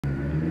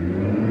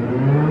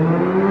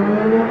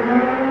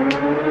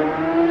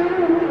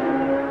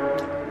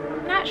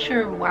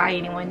why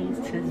anyone needs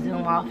to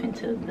zoom off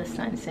into the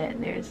sunset.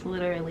 There's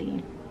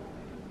literally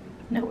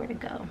nowhere to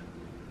go.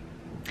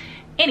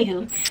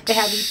 Anywho, they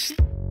have these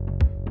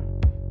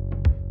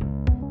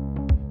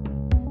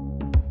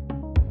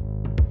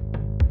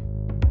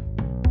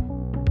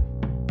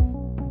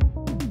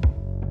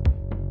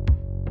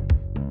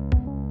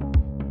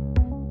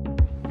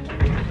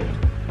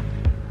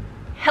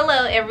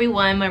Hello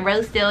everyone,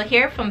 Monroe Steele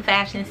here from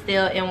Fashion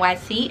Steele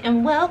NYC,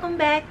 and welcome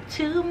back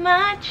to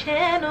my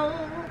channel.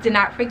 Do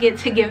not forget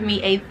to give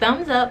me a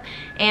thumbs up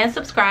and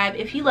subscribe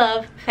if you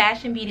love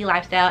fashion, beauty,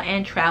 lifestyle,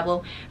 and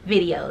travel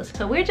videos.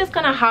 So we're just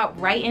gonna hop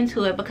right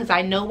into it because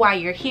I know why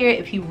you're here.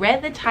 If you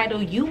read the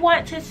title, you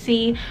want to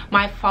see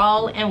my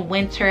fall and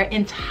winter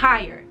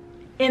entire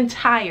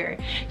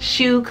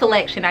shoe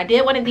collection. I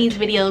did one of these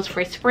videos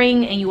for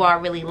spring and you all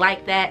really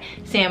like that,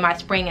 seeing my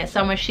spring and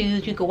summer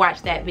shoes. You can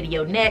watch that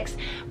video next,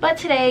 but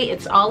today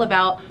it's all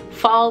about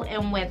fall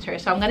and winter.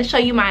 So I'm going to show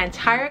you my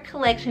entire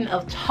collection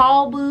of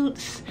tall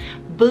boots,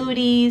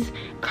 booties,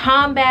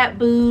 combat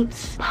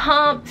boots,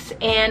 pumps,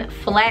 and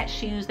flat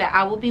shoes that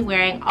I will be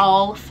wearing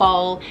all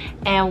fall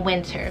and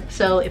winter.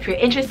 So if you're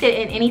interested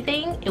in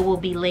anything, it will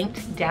be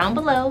linked down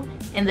below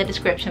in the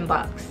description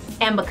box.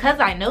 And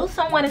because I know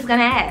someone is going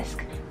to ask,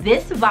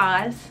 this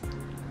vase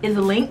is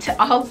linked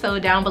also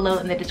down below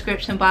in the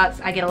description box.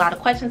 I get a lot of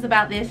questions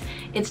about this.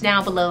 It's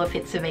down below if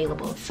it's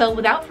available. So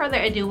without further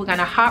ado, we're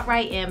gonna hop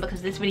right in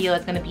because this video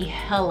is gonna be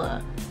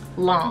hella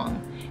long.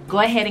 Go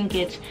ahead and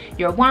get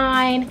your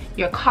wine,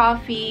 your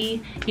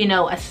coffee, you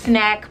know, a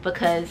snack,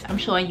 because I'm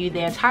showing you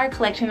the entire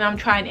collection. I'm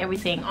trying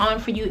everything on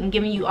for you and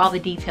giving you all the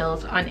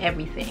details on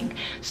everything.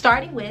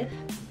 Starting with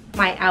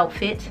my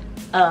outfit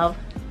of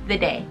the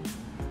day.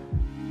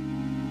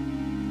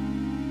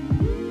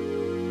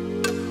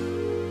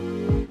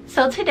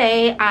 So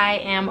today I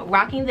am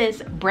rocking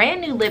this brand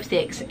new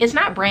lipstick. It's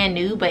not brand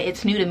new, but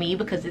it's new to me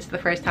because it's the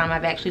first time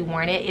I've actually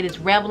worn it. It is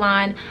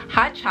Revlon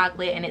Hot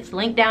Chocolate and it's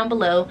linked down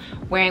below.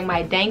 Wearing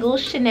my Dangle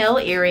Chanel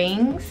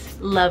earrings.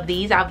 Love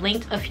these. I've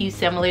linked a few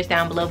similars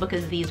down below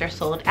because these are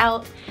sold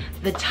out.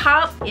 The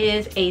top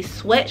is a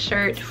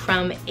sweatshirt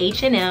from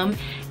H&M.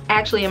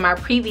 Actually, in my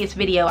previous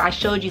video, I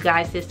showed you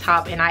guys this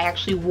top and I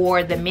actually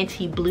wore the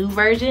minty blue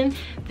version.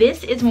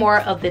 This is more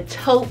of the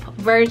taupe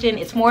version.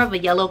 It's more of a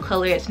yellow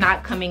color. It's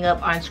not coming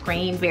up on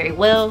screen very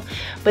well,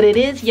 but it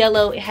is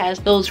yellow. It has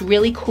those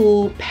really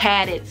cool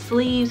padded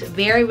sleeves,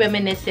 very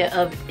reminiscent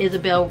of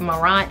Isabel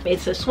Marant.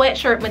 It's a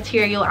sweatshirt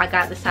material. I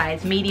got the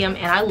size medium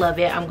and I love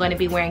it. I'm going to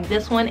be wearing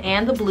this one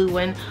and the blue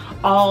one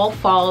all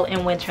fall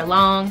and winter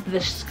long.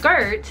 The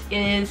skirt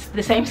is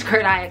the same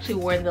skirt I actually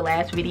wore in the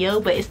last video,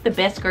 but it's the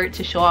best skirt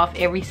to show off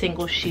every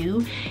single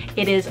shoe.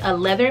 It is a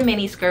leather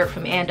mini skirt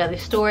from And Other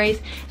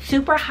Stories,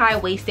 super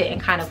high-waisted and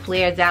kind of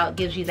flares out,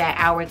 gives you that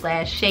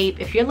hourglass shape.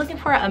 If you're looking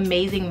for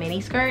amazing mini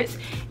skirts,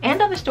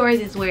 And Other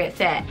Stories is where it's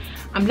at.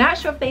 I'm not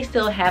sure if they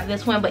still have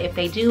this one, but if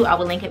they do, I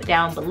will link it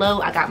down below.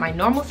 I got my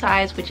normal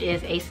size, which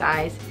is a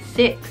size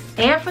 6.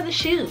 And for the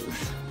shoes,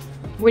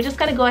 we're just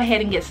gonna go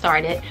ahead and get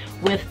started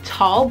with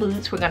tall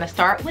boots. We're gonna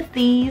start with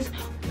these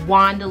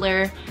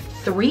Wanderer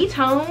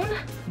 3-tone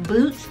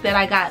boots that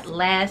I got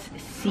last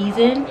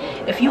season.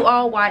 If you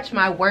all watch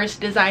my worst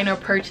designer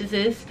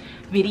purchases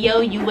video,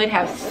 you would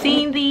have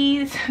seen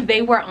these.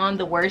 They were on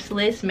the worst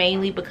list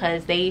mainly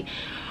because they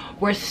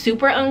were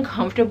super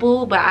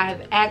uncomfortable, but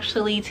I've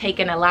actually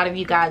taken a lot of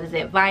you guys'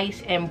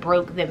 advice and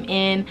broke them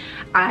in.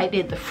 I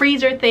did the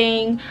freezer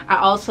thing. I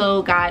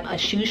also got a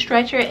shoe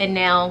stretcher and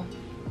now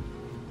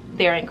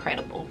they're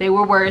incredible. They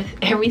were worth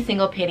every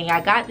single penny. I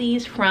got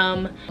these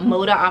from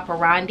Moda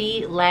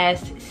Operandi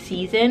last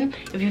season.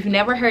 If you've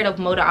never heard of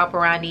Moda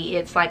Operandi,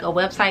 it's like a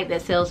website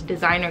that sells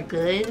designer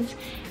goods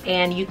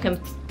and you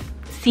can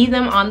see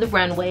them on the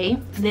runway.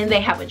 Then they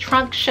have a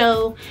trunk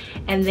show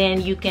and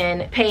then you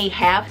can pay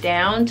half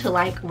down to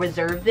like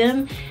reserve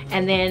them,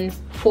 and then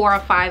 4 or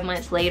 5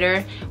 months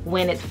later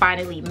when it's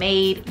finally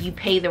made, you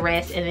pay the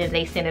rest and then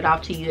they send it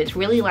off to you. It's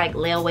really like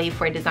layaway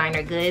for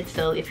designer goods.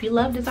 So if you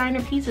love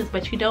designer pieces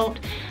but you don't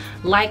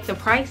like the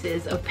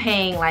prices of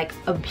paying like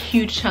a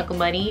huge chunk of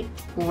money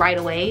right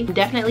away,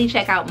 definitely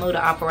check out Moda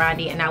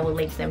Operandi and I will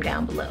link them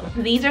down below.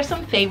 These are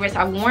some favorites.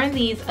 I've worn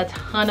these a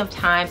ton of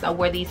times. I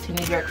wore these to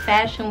New York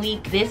Fashion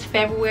Week this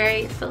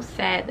February. It's so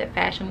sad that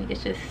Fashion Week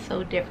is just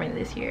so different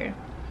this year.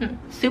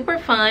 Super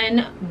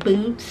fun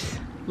boots.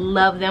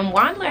 Love them.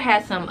 Wanderer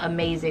has some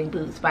amazing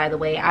boots, by the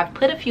way. I've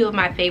put a few of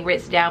my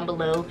favorites down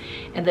below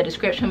in the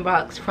description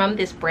box from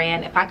this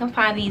brand. If I can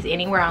find these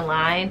anywhere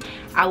online,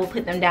 I will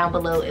put them down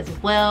below as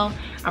well.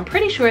 I'm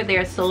pretty sure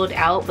they're sold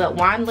out, but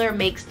Wanderer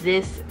makes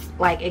this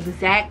like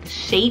exact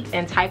shape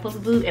and type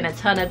of boot in a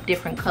ton of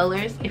different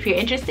colors. If you're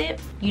interested,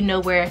 you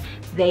know where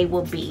they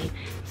will be.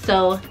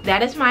 So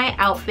that is my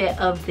outfit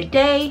of the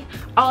day.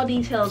 All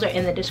details are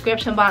in the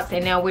description box,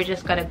 and now we're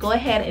just gonna go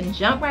ahead and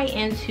jump right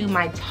into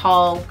my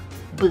tall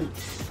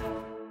boots.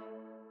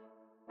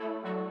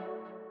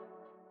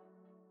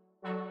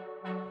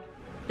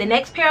 The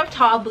next pair of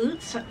tall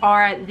boots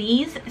are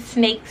these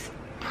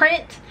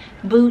print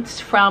boots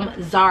from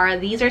Zara.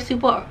 These are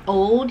super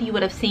old. You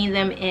would have seen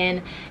them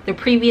in the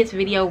previous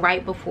video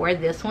right before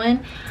this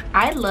one.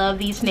 I love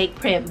these snake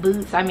print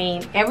boots. I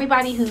mean,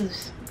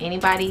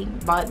 anybody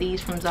bought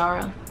these from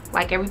Zara?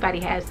 Like, everybody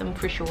has them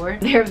for sure.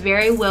 They're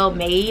very well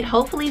made.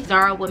 Hopefully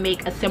Zara will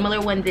make a similar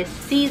one this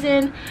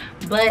season,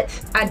 but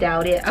I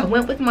doubt it. I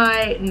went with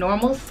my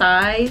normal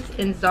size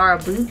in Zara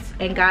boots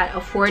and got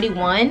a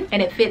 41,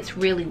 and it fits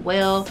really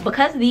well.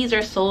 Because these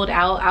are sold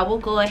out, I will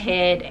go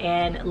ahead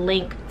and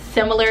link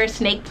similar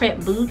snake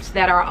print boots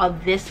that are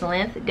of this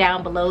length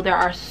down below. There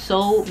are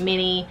so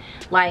many,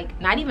 like,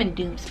 not even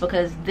dupes,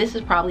 because this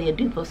is probably a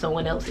dupe of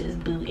someone else's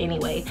boot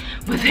anyway,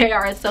 but there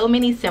are so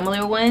many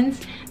similar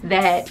ones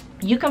that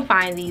you can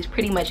find these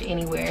pretty much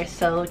anywhere.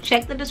 So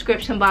check the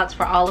description box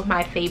for all of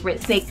my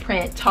favorite snake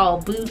print tall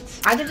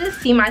boots. I could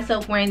just see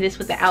myself wearing this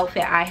with the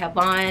outfit I have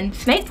on.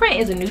 Snake print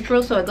is a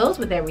neutral, so it goes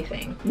with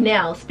everything.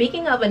 Now,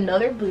 speaking of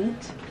another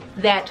boot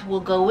that will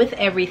go with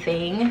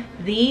everything,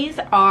 these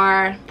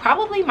are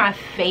probably my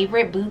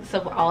favorite boots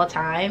of all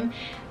time.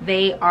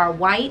 They are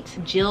white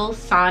Jill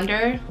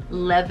Sander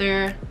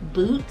leather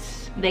boots.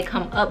 They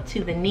come up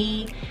to the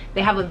knee.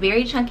 They have a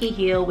very chunky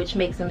heel, which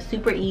makes them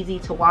super easy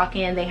to walk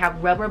in. They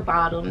have rubber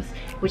bottoms,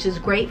 which is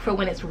great for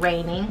when it's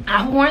raining.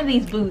 I've worn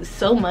these boots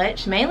so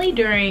much, mainly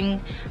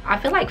during, I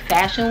feel like,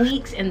 fashion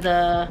weeks in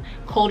the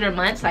colder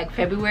months, like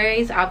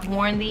February's. I've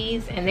worn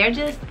these and they're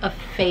just a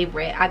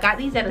favorite. I got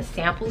these at a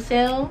sample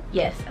sale.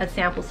 Yes, a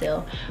sample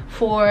sale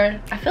for,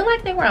 I feel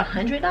like they were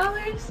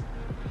 $100.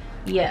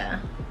 Yeah,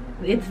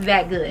 it's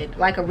that good.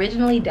 Like,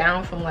 originally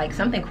down from like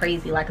something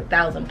crazy like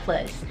 1,000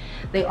 plus.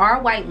 They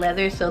are white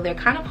leather, so they're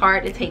kind of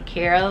hard to take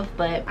care of,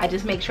 but I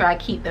just make sure I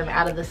keep them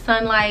out of the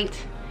sunlight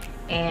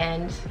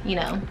and, you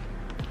know,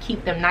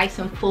 keep them nice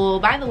and full.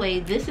 By the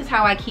way, this is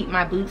how I keep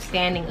my boots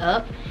standing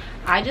up.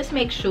 I just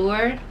make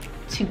sure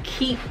to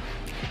keep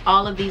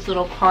all of these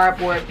little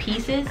cardboard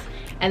pieces,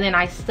 and then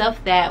I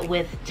stuff that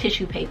with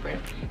tissue paper.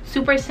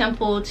 Super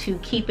simple to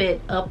keep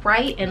it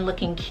upright and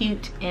looking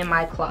cute in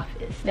my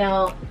closet.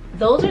 Now,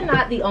 those are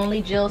not the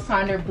only Jill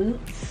Sander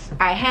boots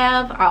I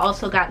have. I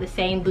also got the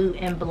same boot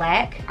in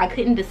black. I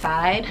couldn't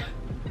decide.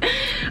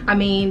 I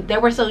mean, they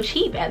were so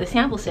cheap at the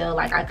sample sale,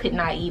 like I could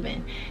not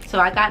even. So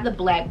I got the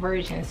black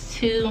versions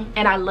too.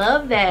 And I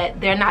love that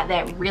they're not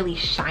that really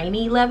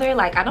shiny leather.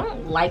 Like, I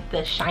don't like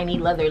the shiny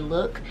leather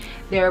look.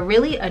 They're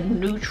really a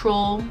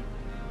neutral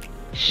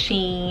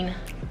sheen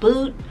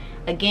boot.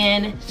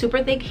 Again,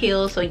 super thick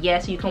heels, so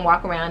yes, you can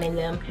walk around in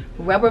them.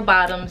 Rubber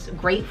bottoms,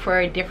 great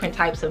for different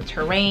types of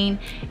terrain,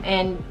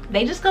 and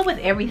they just go with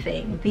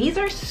everything. These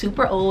are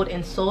super old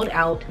and sold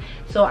out,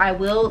 so I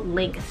will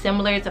link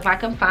similars if I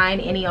can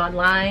find any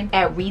online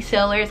at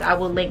resellers. I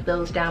will link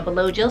those down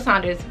below. Jill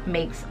Saunders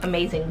makes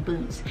amazing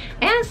boots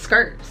and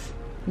skirts.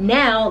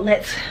 Now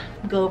let's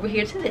go over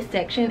here to this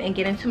section and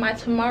get into my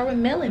Tamara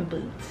Mellon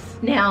boots.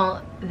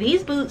 Now,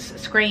 these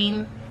boots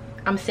scream,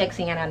 I'm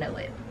sexy and I know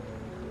it.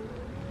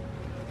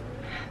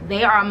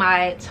 They are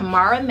my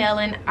Tamara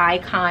Mellon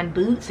Icon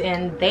boots,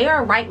 and they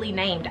are rightly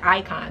named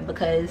Icon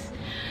because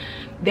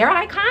they're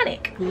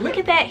iconic. Look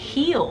at that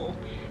heel.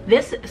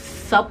 This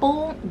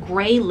supple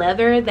gray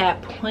leather,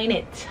 that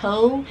pointed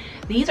toe.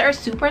 These are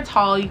super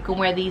tall. You can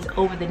wear these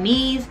over the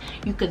knees.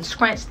 You can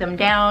scrunch them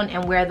down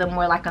and wear them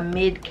more like a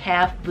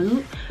mid-calf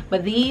boot.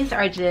 But these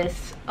are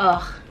just,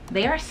 ugh,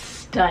 they are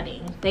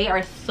stunning. They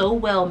are so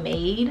well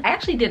made. I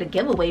actually did a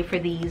giveaway for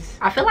these,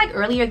 I feel like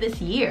earlier this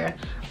year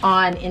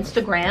on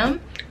Instagram.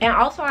 And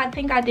also I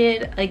think I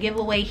did a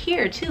giveaway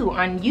here too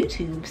on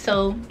YouTube.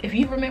 So if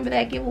you remember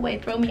that giveaway,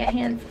 throw me a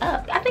hands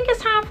up. I think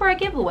it's time for a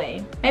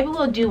giveaway. Maybe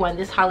we'll do one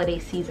this holiday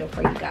season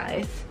for you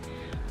guys.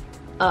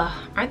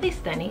 Aren't they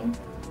stunning?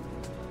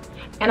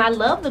 And I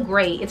love the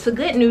gray. It's a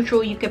good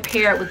neutral. You can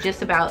pair it with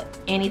just about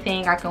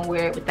anything. I can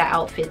wear it with the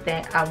outfit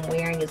that I'm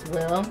wearing as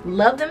well.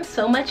 Love them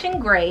so much in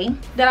gray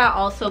that I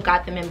also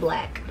got them in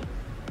black.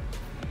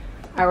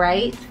 All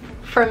right.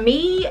 For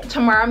me,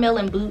 Tamara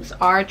Mellon boots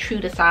are true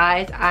to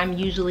size. I'm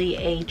usually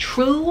a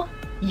true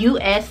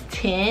US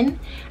 10.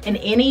 In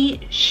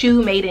any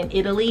shoe made in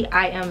Italy,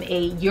 I am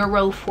a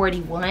Euro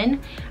 41.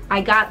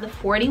 I got the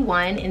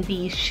 41 in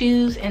these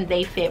shoes and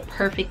they fit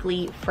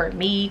perfectly for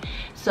me.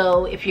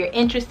 So if you're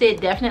interested,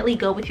 definitely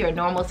go with your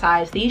normal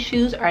size. These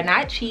shoes are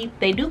not cheap.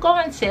 They do go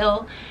on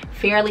sale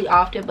fairly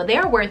often, but they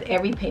are worth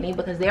every penny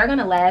because they are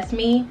gonna last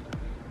me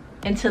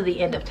until the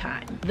end of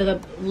time.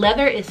 The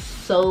leather is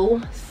so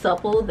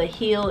supple. The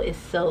heel is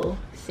so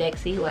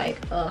sexy. Like,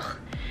 ugh.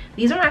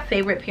 These are my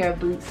favorite pair of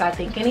boots. I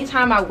think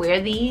anytime I wear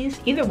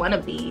these, either one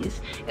of these,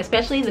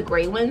 especially the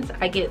gray ones,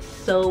 I get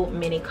so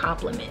many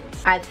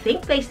compliments. I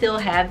think they still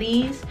have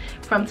these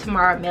from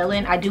Tamara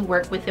Mellon. I do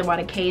work with them on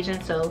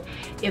occasion, so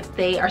if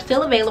they are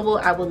still available,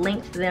 I will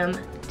link them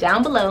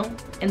down below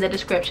in the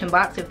description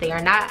box. If they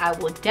are not, I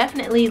will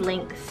definitely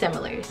link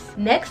similars.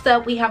 Next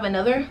up, we have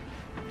another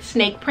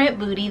snake print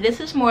bootie.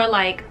 This is more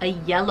like a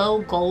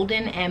yellow,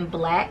 golden, and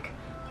black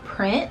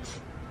print.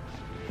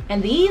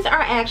 And these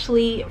are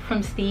actually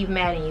from Steve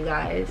Madden, you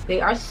guys.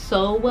 They are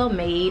so well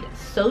made,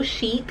 so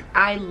chic.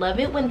 I love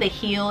it when the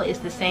heel is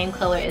the same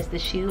color as the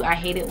shoe. I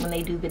hate it when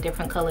they do the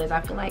different colors. I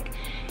feel like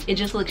it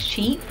just looks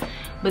cheap.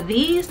 But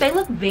these, they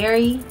look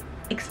very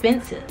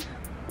expensive,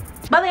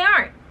 but they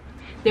aren't.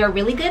 They're a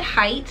really good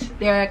height.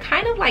 They're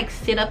kind of like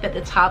sit up at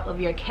the top of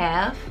your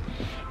calf.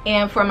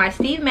 And for my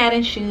Steve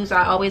Madden shoes,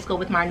 I always go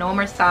with my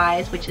normal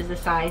size, which is a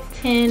size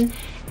 10,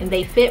 and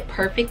they fit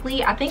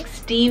perfectly. I think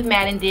Steve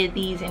Madden did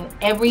these in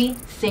every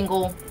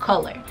single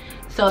color.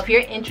 So if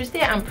you're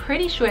interested, I'm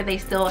pretty sure they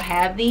still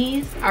have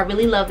these. I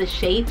really love the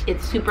shape.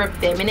 It's super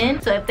feminine.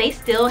 So if they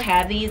still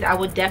have these, I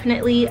would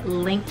definitely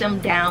link them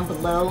down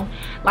below.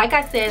 Like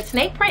I said,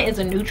 snake print is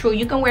a neutral.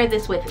 You can wear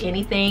this with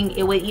anything.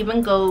 It would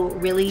even go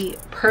really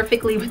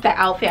perfectly with the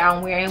outfit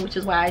I'm wearing, which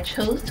is why I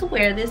chose to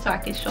wear this, so I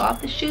can show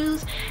off the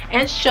shoes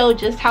and show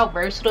just how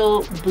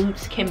versatile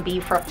boots can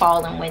be for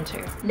fall and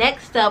winter.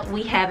 Next up,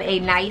 we have a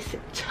nice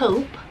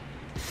taupe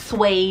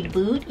suede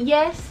boot.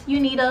 Yes, you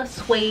need a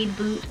suede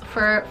boot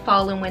for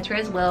fall and winter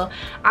as well.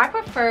 I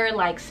prefer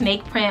like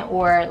snake print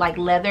or like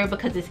leather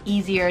because it's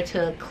easier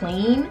to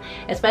clean,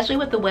 especially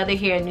with the weather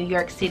here in New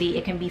York City.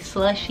 It can be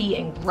slushy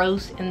and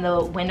gross in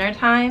the winter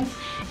times,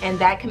 and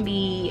that can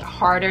be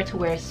harder to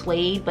wear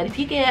suede. But if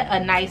you get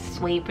a nice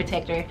suede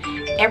protector,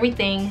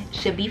 everything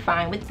should be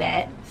fine with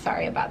that.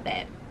 Sorry about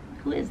that.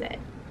 Who is that?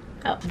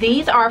 Oh,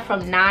 these are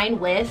from 9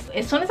 West.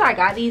 As soon as I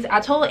got these, I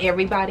told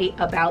everybody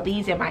about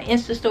these in my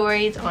Insta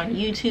stories on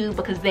YouTube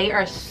because they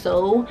are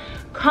so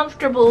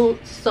comfortable,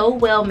 so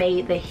well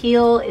made. The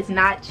heel is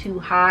not too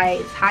high.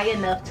 It's high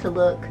enough to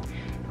look,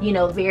 you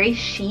know, very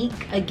chic.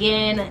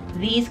 Again,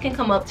 these can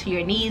come up to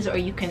your knees or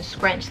you can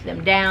scrunch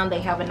them down.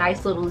 They have a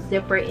nice little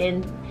zipper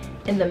in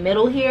the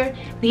middle here.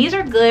 These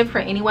are good for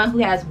anyone who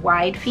has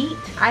wide feet.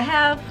 I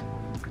have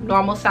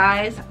normal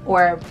size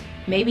or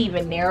maybe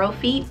even narrow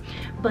feet,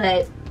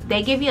 but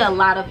they give you a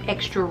lot of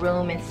extra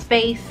room and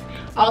space.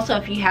 Also,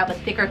 if you have a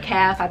thicker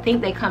calf, I think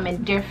they come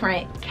in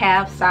different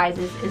calf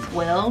sizes as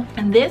well.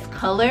 And this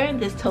color,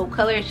 this taupe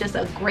color, is just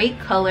a great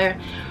color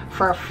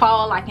for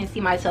fall. I can see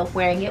myself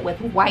wearing it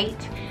with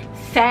white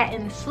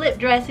satin slip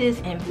dresses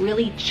and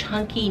really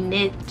chunky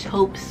knit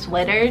taupe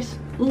sweaters.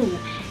 Ooh,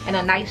 and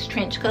a nice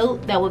trench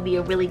coat. That would be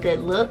a really good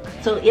look.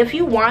 So if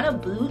you want a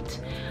boot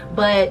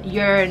but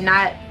you're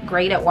not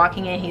great at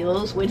walking in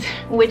heels,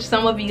 which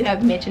some of you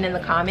have mentioned in the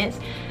comments,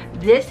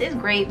 this is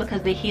great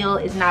because the heel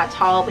is not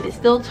tall, but it's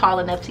still tall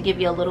enough to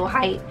give you a little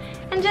height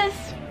and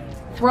just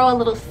throw a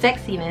little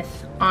sexiness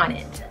on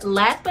it.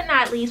 Last but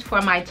not least, for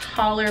my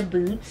taller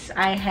boots,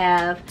 I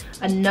have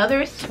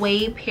another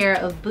suede pair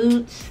of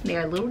boots.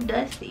 They're a little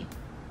dusty.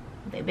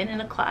 They've been in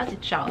the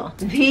closet, y'all.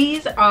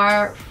 These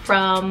are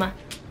from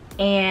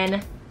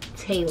Ann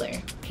Taylor.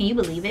 Can you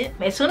believe it?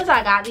 As soon as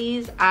I got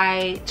these,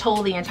 I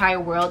told the entire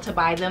world to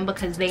buy them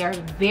because they are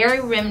very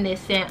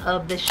reminiscent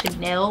of the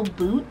Chanel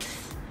boots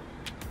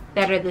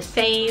that are the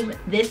same.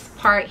 This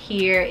part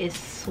here is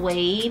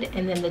suede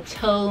and then the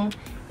toe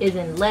is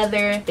in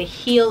leather. The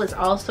heel is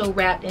also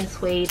wrapped in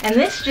suede, and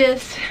this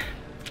just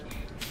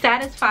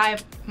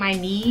satisfied my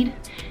need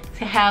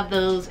to have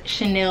those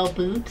Chanel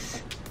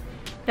boots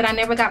that I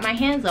never got my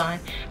hands on.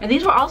 And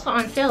these were also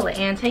on sale at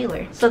Ann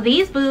Taylor. So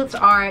these boots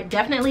are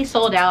definitely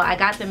sold out. I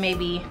got them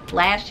maybe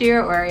last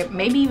year or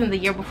maybe even the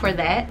year before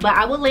that. But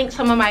I will link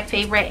some of my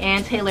favorite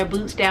Ann Taylor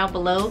boots down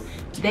below.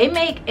 They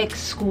make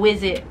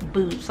exquisite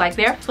boots. Like,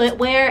 their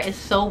footwear is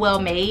so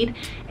well made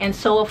and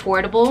so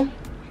affordable.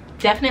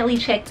 Definitely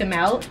check them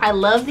out. I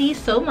love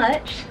these so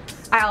much.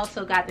 I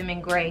also got them in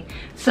gray.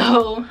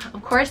 So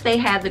of course they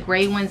had the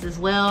gray ones as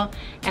well,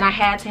 and I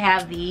had to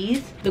have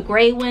these. The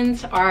gray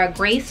ones are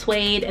gray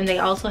suede, and they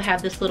also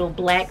have this little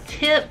black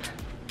tip.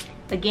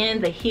 Again,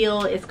 the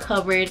heel is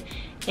covered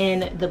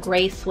in the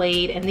gray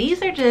suede, and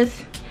these are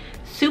just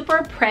super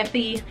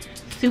preppy,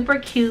 super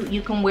cute.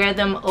 You can wear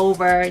them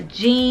over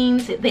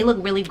jeans. They look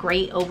really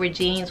great over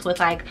jeans with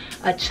like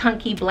a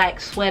chunky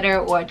black sweater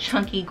or a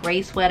chunky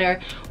gray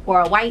sweater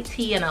or a white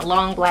tee and a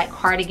long black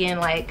cardigan.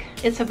 Like,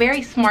 it's a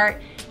very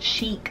smart,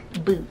 chic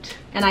boot,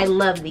 and I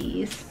love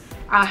these.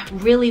 I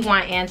really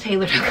want Ann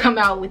Taylor to come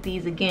out with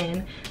these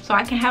again so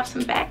I can have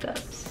some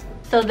backups.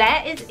 So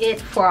that is it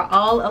for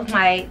all of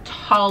my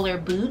taller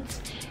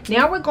boots.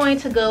 Now we're going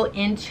to go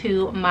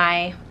into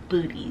my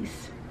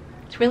booties.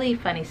 It's really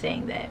funny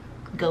saying that.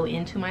 Go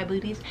into my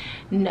booties.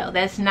 No,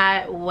 that's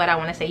not what I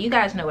want to say. You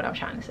guys know what I'm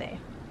trying to say.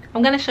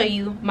 I'm gonna show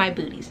you my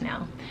booties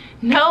now.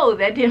 No,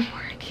 that didn't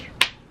work.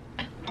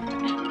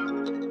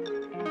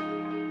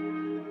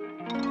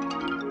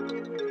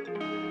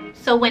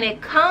 So when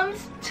it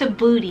comes to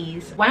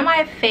booties, one of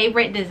my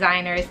favorite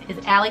designers is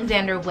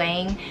Alexander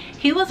Wang.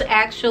 He was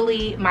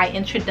actually my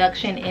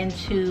introduction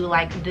into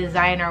like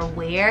designer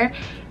wear.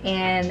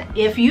 And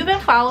if you've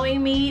been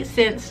following me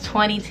since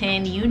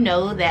 2010, you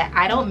know that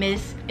I don't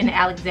miss an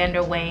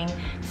Alexander Wang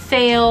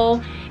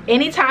sale.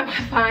 Anytime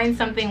I find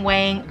something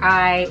Wang,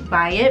 I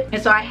buy it.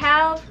 And so I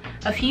have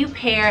a few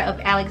pair of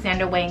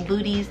Alexander Wang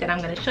booties that I'm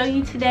going to show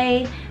you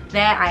today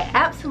that I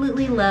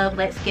absolutely love.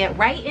 Let's get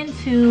right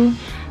into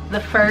the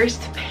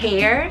first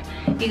pair.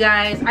 You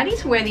guys, I need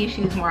to wear these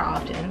shoes more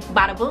often.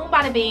 Bada boom,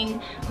 bada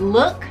bing.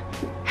 Look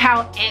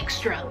how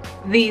extra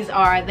these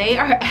are. They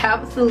are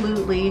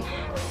absolutely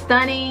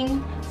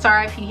stunning.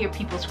 Sorry if you hear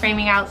people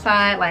screaming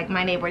outside, like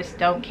my neighbors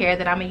don't care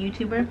that I'm a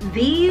YouTuber.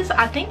 These,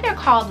 I think they're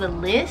called the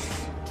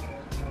Lys,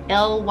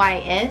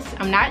 L-Y-S,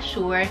 I'm not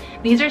sure.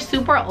 These are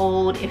super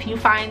old. If you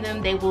find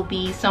them, they will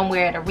be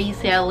somewhere at a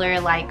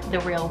reseller like The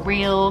Real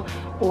Real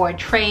or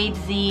Trade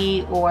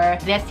Z or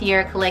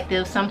Vestiaire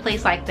Collective,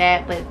 someplace like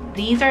that, but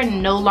these are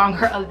no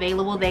longer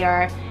available. They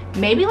are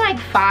maybe like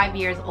 5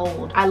 years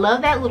old. I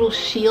love that little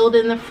shield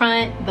in the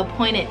front, the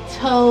pointed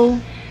toe,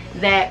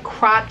 that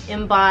croc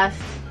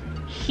embossed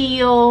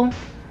heel,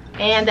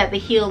 and that the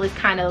heel is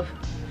kind of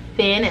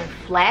thin and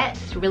flat.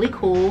 It's really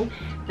cool.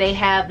 They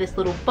have this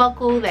little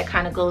buckle that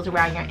kind of goes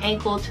around your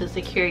ankle to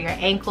secure your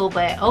ankle,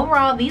 but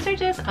overall these are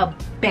just a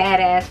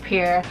badass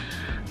pair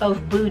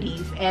of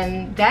booties,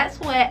 and that's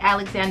what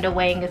Alexander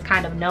Wang is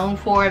kind of known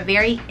for,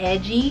 very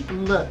edgy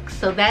looks.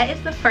 So that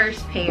is the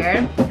first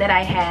pair that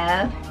I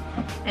have,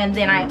 and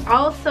then I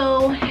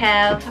also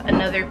have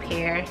another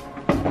pair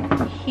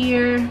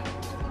here.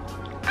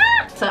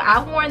 So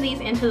I've worn these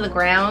into the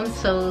ground,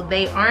 so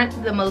they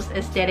aren't the most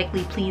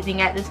aesthetically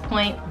pleasing at this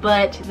point,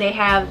 but they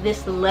have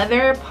this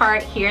leather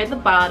part here at the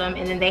bottom,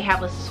 and then they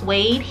have a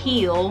suede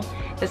heel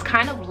that's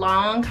kind of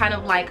long, kind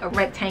of like a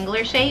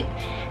rectangular shape,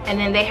 and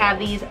then they have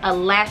these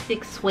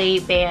elastic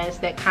suede bands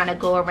that kind of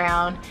go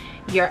around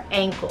your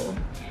ankle.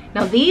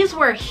 Now these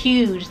were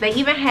huge. They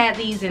even had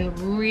these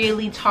in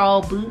really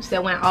tall boots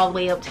that went all the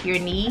way up to your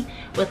knee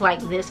with like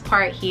this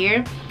part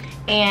here.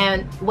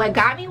 And what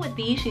got me with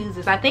these shoes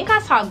is I think I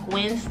saw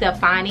Gwen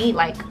Stefani,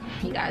 like,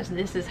 you guys,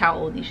 this is how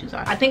old these shoes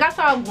are. I think I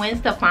saw Gwen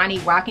Stefani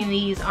rocking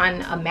these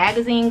on a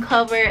magazine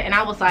cover, and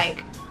I was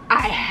like,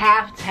 I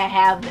have to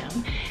have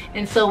them.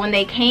 And so when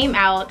they came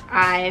out,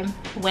 I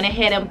went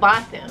ahead and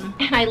bought them,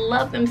 and I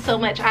love them so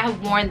much. I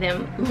have worn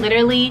them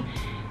literally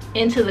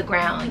into the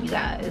ground, you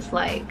guys.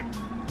 Like,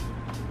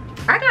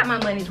 I got my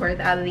money's worth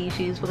out of these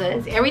shoes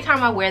because every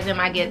time I wear them,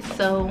 I get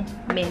so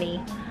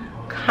many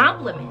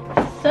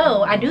compliments.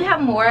 So I do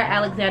have more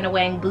Alexander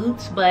Wang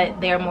boots,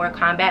 but they're more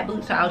combat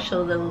boots, so I'll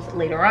show those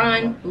later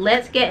on.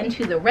 Let's get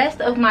into the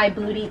rest of my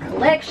booty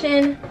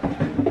collection.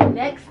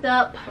 Next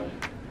up,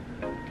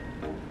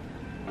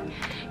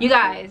 you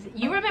guys,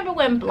 you remember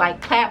when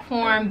like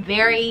platform,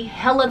 very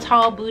hella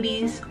tall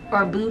booties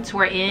or boots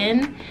were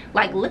in?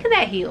 Like, look at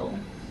that heel.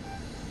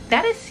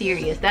 That is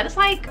serious. That is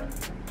like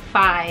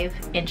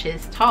 5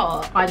 inches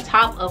tall on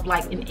top of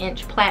like an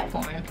inch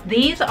platform.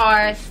 These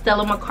are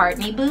Stella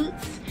McCartney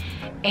boots,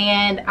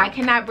 and I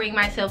cannot bring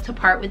myself to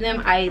part with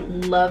them. I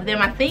love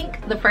them. I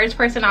think the first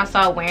person I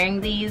saw wearing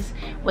these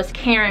was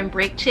Karen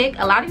Brickchick.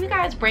 A lot of you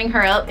guys bring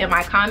her up in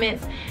my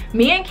comments.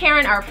 Me and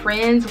Karen are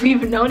friends.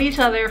 We've known each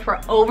other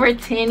for over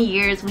 10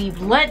 years. We've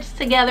lunched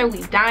together,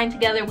 we've dined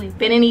together, we've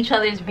been in each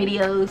other's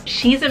videos.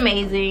 She's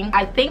amazing.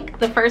 I think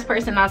the first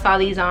person I saw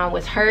these on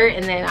was her,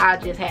 and then I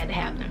just had to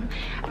have them.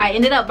 I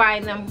ended up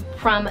buying them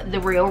from The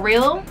Real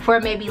Real for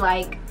maybe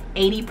like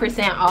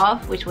 80%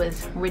 off, which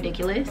was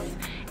ridiculous,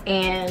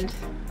 and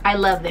I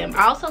love them.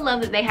 I also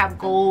love that they have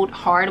gold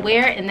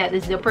hardware and that the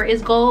zipper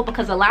is gold,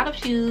 because a lot of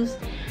shoes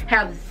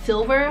have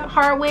silver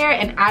hardware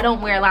and I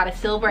don't wear a lot of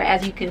silver.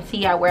 As you can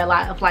see, I wear a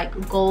lot of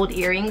like gold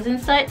earrings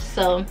and such,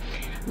 so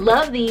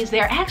love these.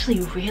 They're actually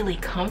really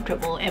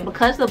comfortable, and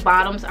because the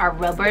bottoms are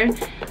rubber,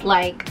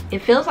 like, it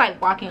feels like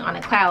walking on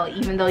a cloud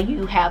even though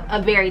you have a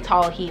very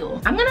tall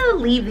heel. I'm gonna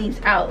leave these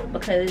out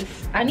because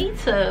I need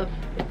to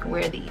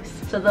wear these.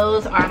 So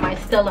those are my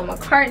Stella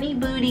McCartney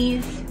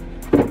booties.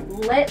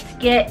 Let's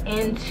get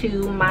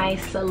into my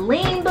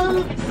Celine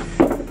boots.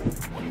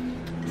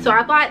 So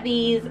I bought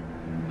these,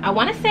 I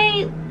want to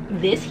say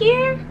this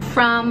year,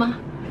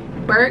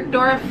 from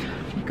Bergdorf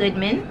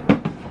Goodman.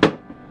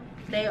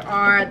 They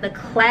are the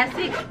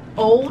classic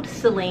old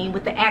Celine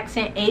with the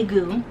accent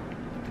aigu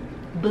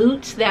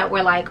boots that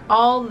were like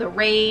all the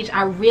rage.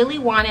 I really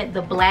wanted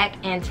the black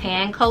and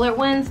tan colored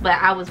ones, but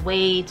I was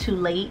way too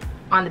late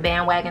on the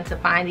bandwagon to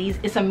find these.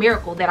 It's a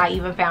miracle that I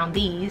even found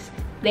these.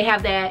 They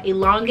have that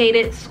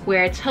elongated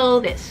square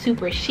toe that's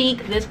super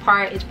chic. This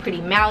part is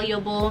pretty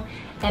malleable,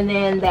 and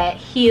then that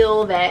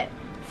heel that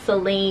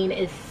Celine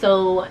is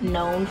so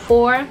known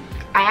for.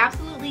 I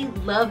absolutely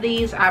love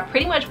these. I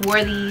pretty much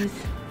wore these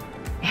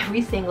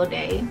every single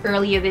day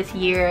earlier this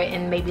year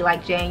in maybe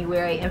like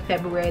January and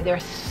February.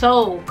 They're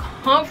so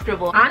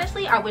comfortable.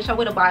 Honestly, I wish I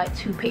would have bought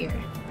 2 pair.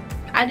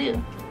 I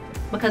do,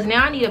 because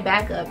now I need a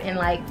backup, and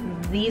like,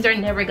 these are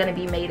never going to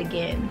be made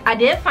again. I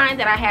did find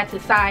that I had to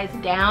size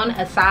down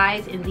a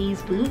size in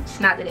these boots.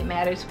 Not that it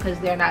matters because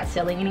they're not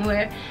selling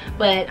anywhere,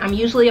 but I'm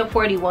usually a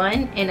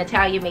 41 in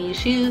Italian made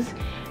shoes,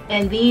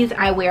 and these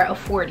I wear a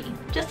 40.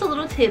 Just a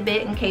little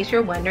tidbit in case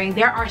you're wondering.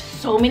 There are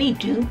so many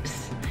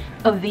dupes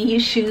of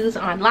these shoes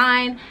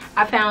online.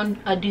 I found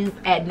a dupe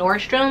at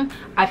Nordstrom.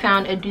 I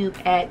found a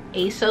dupe at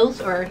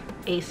ASOS or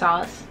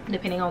ASOS,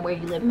 depending on where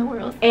you live in the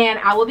world. And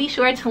I will be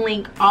sure to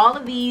link all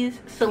of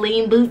these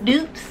Celine boot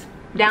dupes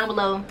down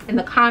below in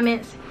the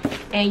comments.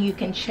 and you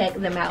can check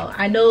them out.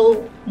 I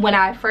know when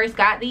I first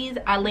got these,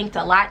 I linked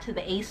a lot to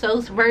the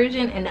ASOS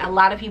version, and a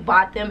lot of you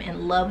bought them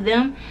and love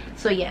them.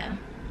 So yeah,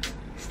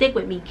 stick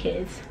with me,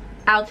 kids.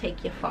 I'll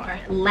take you far.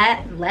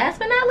 Last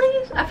but not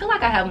least, I feel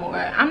like I have more.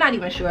 I'm not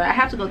even sure. I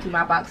have to go through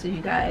my boxes,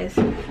 you guys.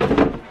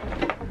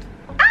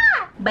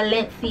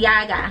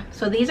 Balenciaga.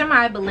 So these are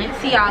my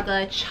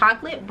Balenciaga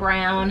chocolate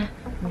brown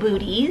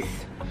booties.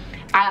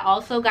 I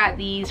also got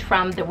these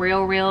from the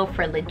Real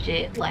for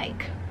legit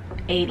like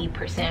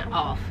 80%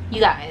 off.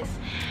 You guys,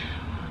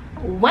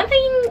 one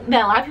thing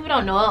that a lot of people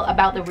don't know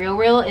about the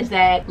Real is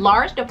that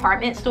large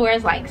department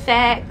stores like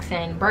Saks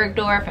and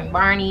Bergdorf and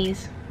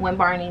Barney's, when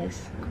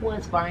Barney's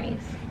was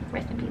Barney's,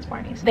 rest in peace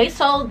Barney's, they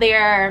sold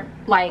their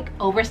like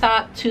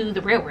overstock to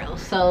the Real.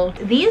 So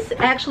these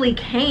actually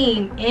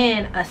came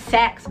in a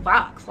Saks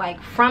box,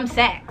 like from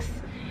Saks,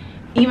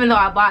 even though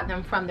I bought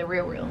them from the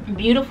Real.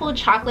 Beautiful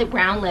chocolate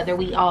brown leather.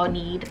 We all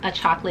need a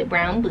chocolate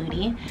brown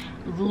booty.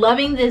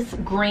 Loving this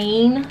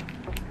green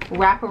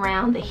wrap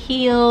around the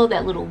heel,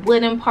 that little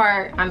wooden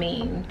part. I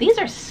mean, these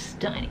are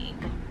stunning.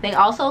 They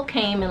also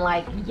came in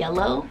like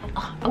yellow.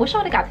 Oh, I wish I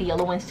would have got the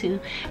yellow ones too,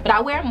 but I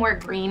wear more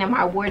green in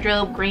my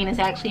wardrobe. Green is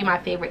actually my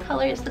favorite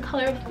color. It's the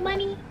color of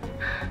money.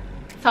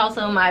 It's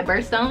also my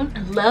birthstone.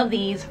 I love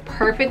these.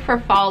 Perfect for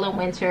fall and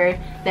winter.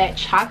 That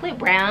chocolate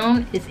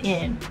brown is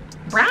in.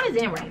 Brown is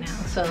in right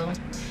now, so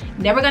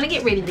never gonna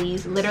get rid of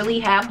these. Literally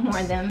have more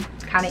of them,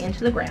 kind of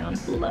into the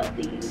ground. Love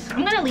these.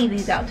 I'm gonna leave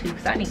these out too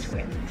because I need to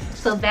wear these.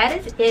 So that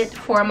is it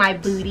for my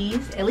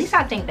booties. At least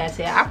I think that's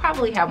it. I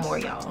probably have more,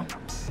 y'all.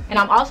 And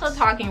I'm also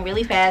talking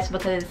really fast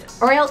because,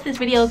 or else this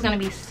video is gonna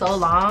be so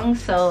long.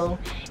 So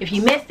if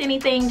you missed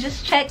anything,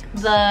 just check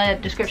the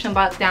description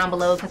box down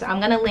below because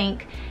I'm gonna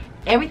link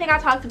everything I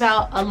talked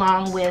about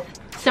along with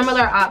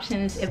similar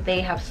options if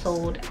they have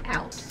sold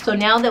out. So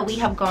now that we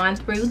have gone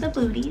through the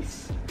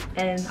booties,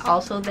 and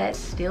also that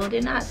still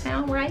did not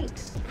sound right,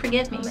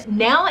 forgive me.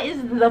 Now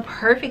is the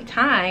perfect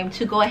time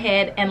to go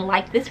ahead and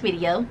like this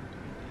video.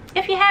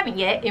 If you haven't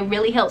yet, it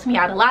really helps me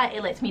out a lot.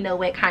 It lets me know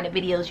what kind of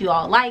videos you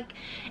all like,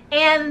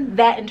 and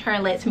that in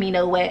turn lets me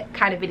know what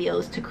kind of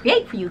videos to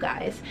create for you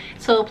guys.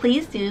 So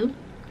please do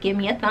give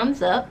me a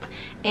thumbs up,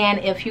 and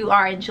if you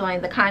are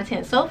enjoying the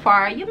content so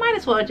far, you might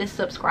as well just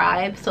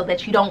subscribe so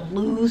that you don't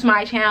lose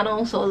my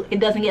channel, so it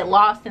doesn't get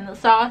lost in the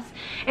sauce.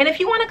 And if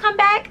you want to come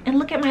back and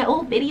look at my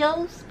old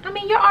videos, I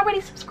mean, you're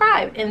already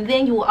subscribed, and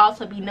then you will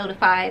also be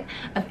notified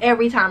of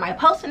every time I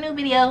post a new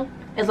video,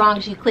 as long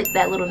as you click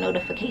that little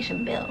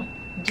notification bell.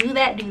 Do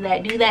that, do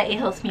that, do that. It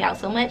helps me out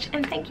so much,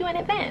 and thank you in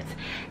advance.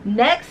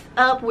 Next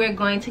up, we're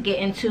going to get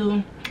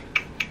into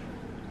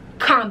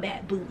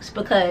combat boots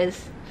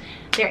because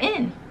they're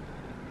in.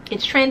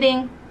 It's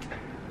trending.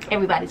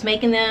 Everybody's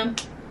making them,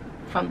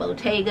 from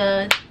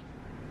Bottega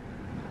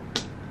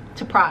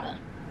to Prada.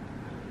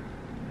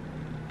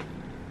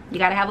 You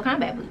gotta have a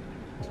combat boot.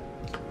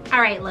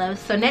 All right,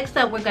 loves, so next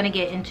up we're gonna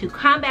get into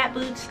combat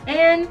boots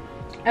and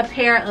a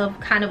pair of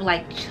kind of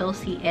like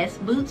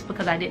Chelsea-esque boots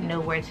because I didn't know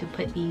where to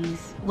put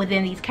these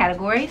within these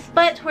categories.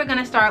 But we're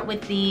gonna start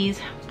with these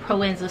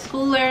Proenza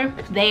Schooler.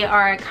 They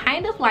are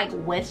kind of like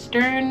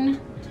Western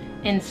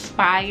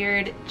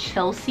inspired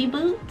Chelsea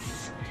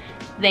boots.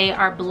 They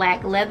are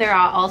black leather.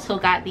 I also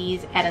got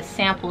these at a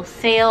sample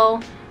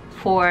sale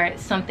for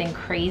something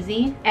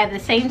crazy. At the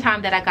same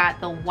time that I got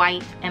the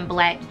white and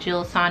black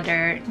Jill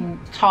Sander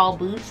tall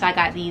boots, I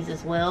got these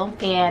as well.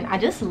 And I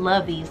just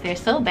love these. They're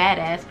so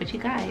badass, but you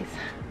guys,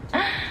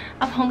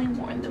 I've only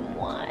worn them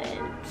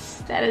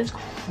once. That is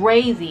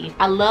crazy.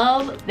 I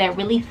love that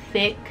really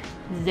thick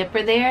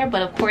zipper there,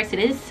 but of course it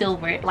is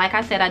silver. Like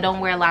I said, I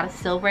don't wear a lot of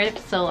silver,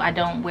 so I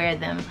don't wear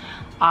them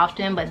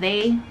often, but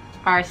they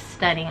are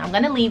stunning. I'm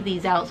gonna leave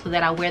these out so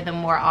that I wear them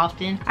more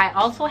often. I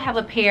also have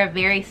a pair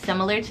very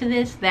similar to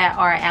this that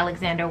are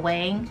Alexander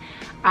Wang.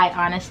 I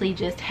honestly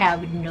just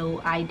have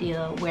no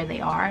idea where they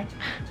are.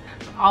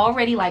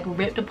 Already like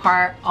ripped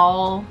apart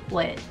all,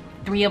 what,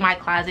 3 of my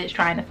closets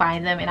trying to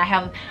find them, and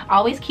I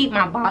always keep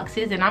my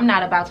boxes, and I'm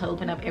not about to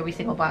open up every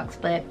single box,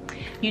 but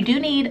you do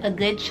need a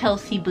good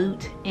Chelsea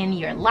boot in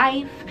your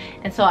life,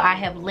 and so I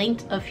have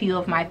linked a few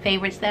of my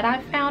favorites that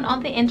I found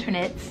on the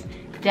internets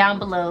down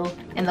below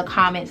in the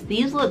comments.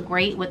 These look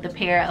great with the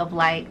pair of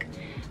like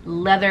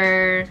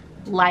leather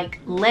like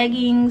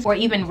leggings, or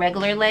even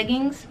regular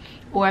leggings,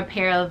 or a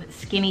pair of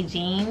skinny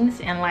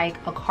jeans and like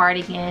a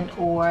cardigan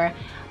or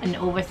an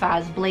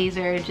oversized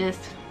blazer.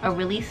 Just a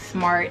really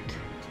smart,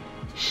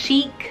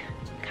 chic,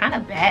 kind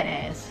of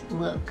badass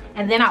look.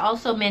 And then I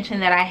also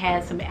mentioned that I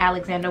had some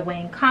Alexander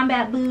Wang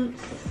combat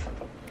boots.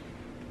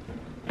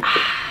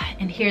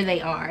 And here they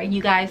are. And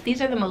you guys,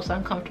 these are the most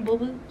uncomfortable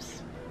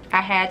boots.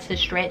 I had to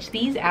stretch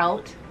these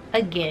out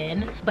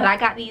again, but I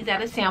got these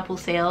at a sample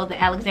sale, the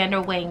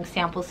Alexander Wang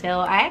sample sale.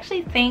 I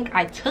actually think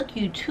I took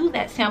you to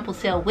that sample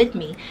sale with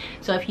me.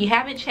 So if you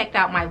haven't checked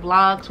out my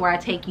vlogs where I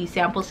take you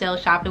sample sale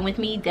shopping with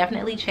me,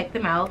 definitely check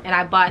them out. And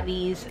I bought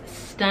these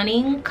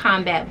stunning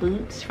combat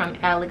boots from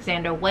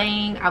Alexander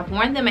Wang. I've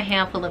worn them a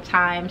handful of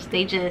times.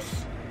 They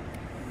just,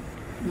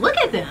 look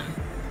at them.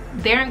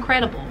 They're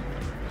incredible.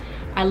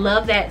 I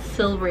love that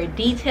silver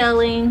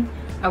detailing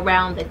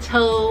around the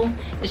toe.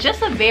 It's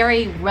just a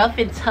very rough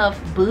and tough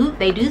boot.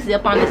 They do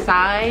zip on the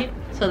side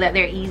so that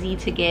they're easy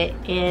to get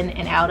in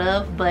and out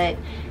of, but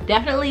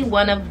definitely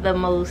one of the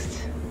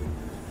most,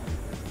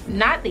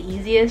 not the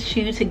easiest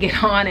shoe to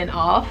get on and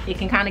off. It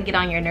can kind of get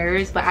on your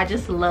nerves, but I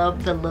just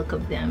love the look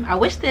of them. I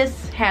wish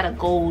this had a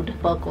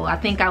gold buckle. I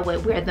think I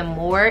would wear them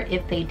more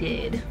if they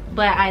did.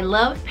 But I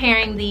love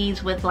pairing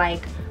these with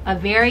like a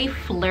very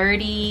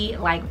flirty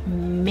like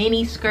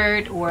mini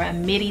skirt or a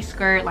midi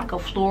skirt, like a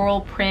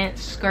floral print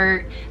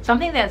skirt,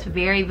 something that's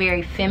very,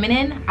 very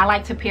feminine. I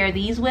like to pair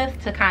these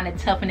with to kind of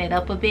toughen it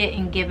up a bit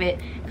and give it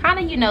kind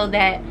of, you know,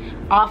 that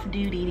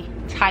off-duty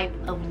type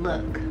of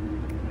look.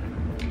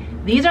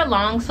 These are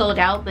long sold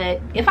out,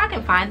 but if I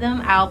can find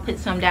them, I'll put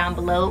some down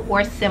below,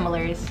 or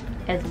similars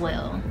as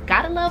well.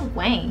 Gotta love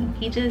Wayne.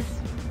 He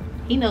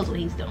knows what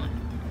he's doing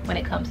when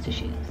it comes to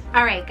shoes.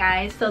 All right,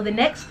 guys, so the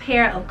next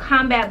pair of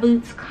combat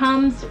boots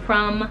comes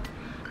from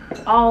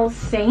All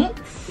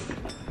Saints.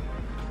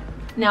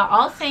 Now,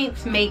 All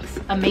Saints makes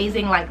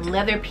amazing like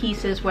leather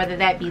pieces, whether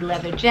that be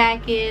leather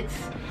jackets,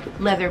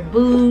 leather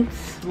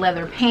boots,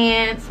 leather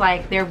pants.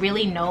 Like, they're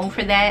really known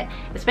for that,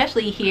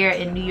 especially here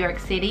in New York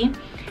City.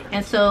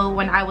 And so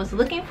when I was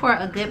looking for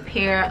a good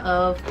pair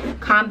of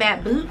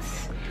combat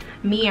boots,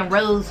 me and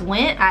Rose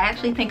went. I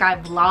actually think I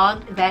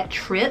vlogged that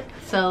trip.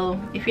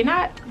 So if you're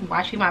not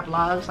watching my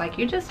vlogs, like,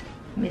 you're just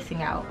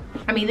missing out.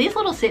 I mean, these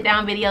little sit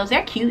down videos,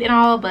 they're cute and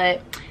all,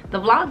 but the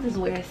vlogs is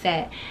where it's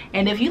at.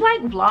 And if you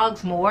like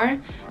vlogs more,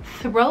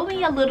 throw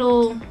me a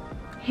little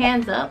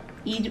hands up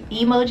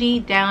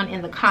emoji down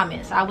in the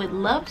comments. I would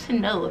love to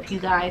know if you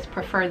guys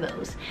prefer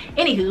those.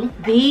 Anywho,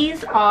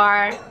 these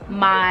are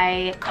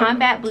my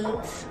combat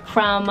boots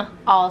from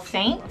All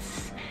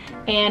Saints.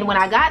 And when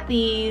I got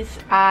these,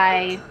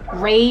 I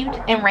raved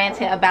and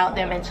ranted about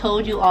them and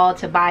told you all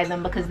to buy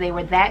them because they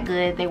were that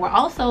good. They were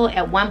also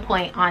at one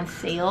point on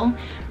sale.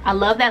 I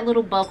love that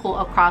little buckle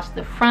across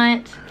the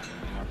front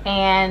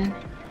and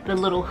the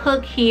little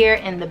hook here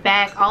in the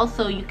back.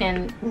 Also, you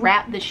can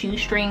wrap the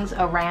shoestrings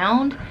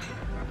around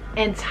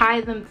and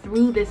tie them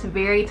through this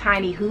very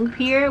tiny hoop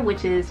here,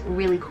 which is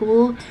really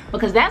cool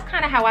because that's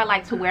kind of how I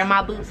like to wear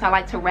my boots. I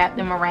like to wrap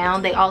them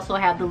around. They also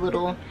have the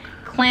little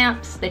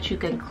clamps that you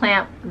can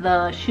clamp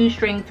the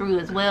shoestring through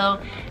as well,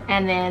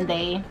 and then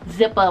they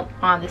zip up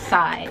on the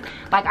side.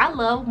 Like, I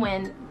love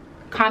when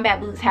combat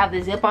boots have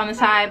the zip on the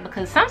side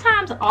because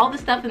sometimes all the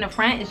stuff in the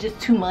front is just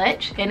too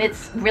much and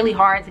it's really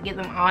hard to get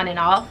them on and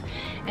off.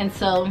 And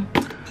so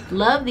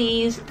love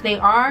these. They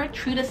are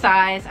true to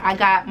size. I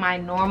got my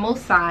normal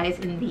size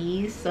in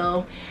these,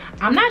 so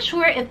I'm not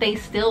sure if they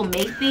still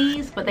make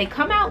these, but they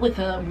come out with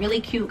a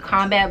really cute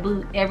combat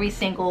boot every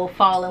single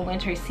fall and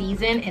winter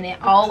season, and it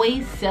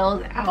always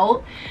sells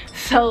out.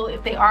 So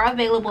if they are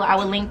available, I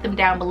will link them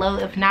down below.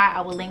 If not,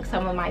 I will link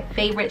some of my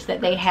favorites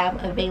that they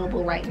have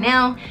available right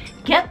now.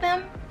 Get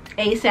them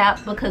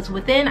ASAP because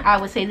within,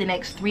 I would say, the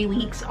next 3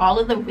 weeks, all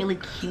of the really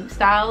cute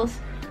styles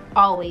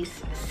always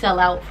sell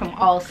out from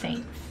All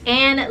Saints.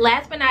 And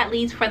last but not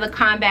least, for the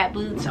combat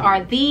boots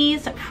are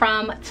these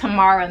from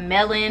Tamara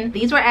Mellon.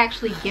 These were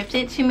actually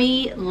gifted to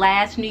me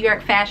last New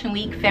York Fashion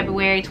Week,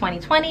 February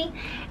 2020,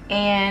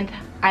 and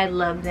I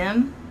love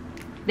them.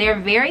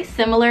 They're very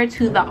similar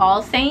to the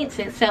All Saints,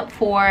 except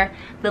for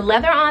the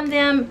leather on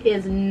them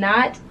is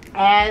not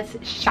as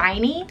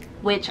shiny,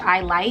 which I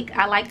like.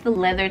 I like the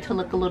leather to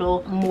look a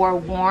little more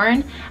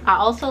worn. I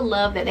also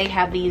love that they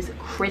have these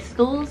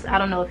crystals, I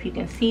don't know if you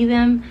can see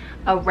them,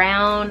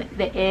 around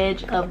the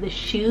edge of the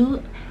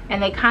shoe,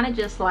 and they kind of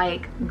just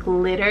like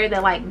glitter. They're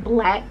like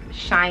black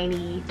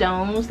shiny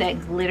stones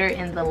that glitter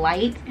in the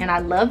light, and I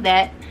love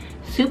that.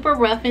 Super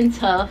rough and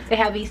tough. They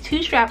have these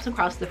 2 straps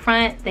across the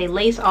front. They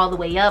lace all the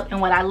way up, and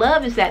what I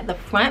love is that the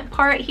front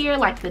part here,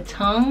 like the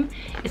tongue,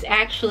 is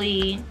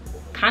actually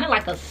kind of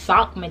like a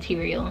sock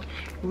material.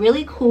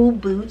 Really cool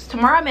boots.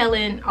 Tamara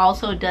Mellon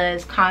also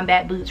does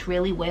combat boots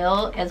really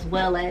well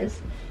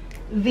as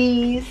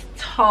these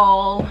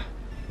tall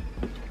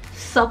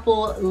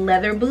supple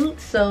leather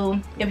boots. So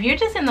if you're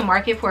just in the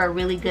market for a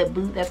really good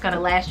boot that's going to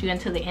last you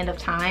until the end of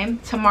time,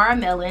 Tamara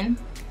Mellon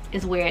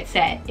is where it's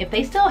at. If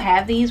they still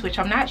have these, which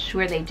I'm not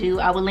sure they do,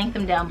 I will link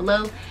them down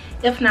below.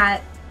 If not,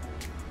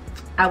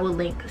 I will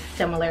link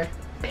similar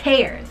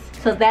pairs.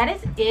 So that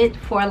is it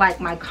for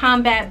like my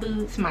combat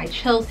boots, my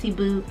Chelsea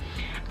boot.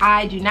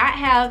 I do not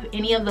have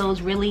any of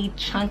those really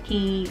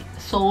chunky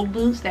soled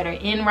boots that are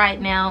in right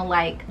now,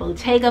 like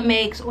Bottega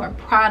makes or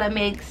Prada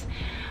makes,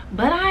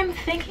 but I'm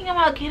thinking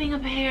about getting a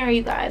pair,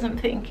 you guys. I'm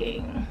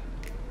thinking,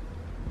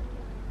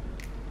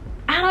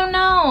 I don't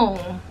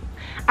know,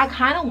 I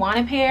kind of want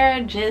a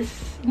pair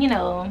just, you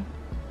know,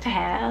 to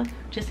have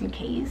just in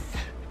case.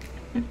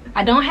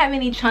 I don't have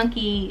any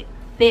chunky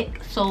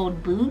thick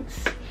soled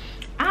boots.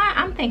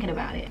 I'm thinking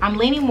about it. I'm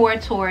leaning more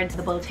towards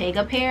the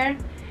Bottega pair,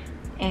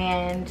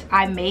 and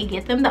I may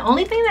get them. The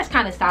only thing that's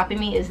kind of stopping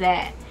me is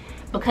that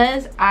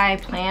because I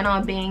plan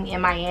on being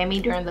in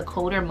Miami during the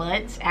colder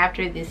months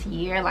after this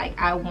year, like,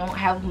 I won't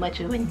have much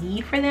of a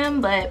need for them.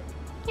 But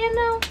you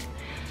know,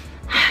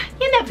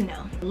 you never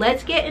know.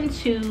 Let's get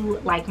into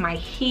like my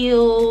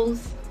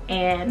heels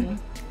and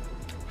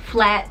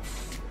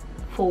flats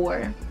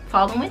for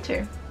fall and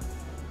winter.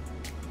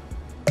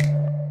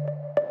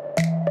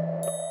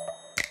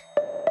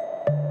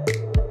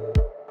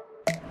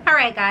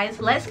 Alright guys,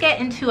 let's get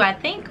into I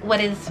think what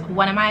is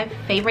one of my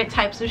favorite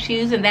types of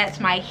shoes, and that's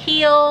my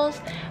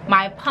heels,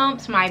 my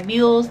pumps, my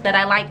mules that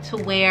I like to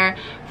wear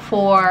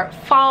for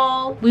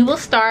fall. We will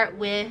start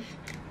with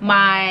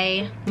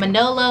my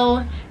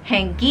Manolo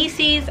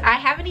Hangisis. I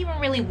haven't even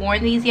really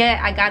worn these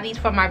yet. I got these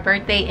for my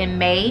birthday in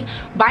May.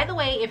 By the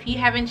way, if you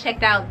haven't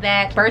checked out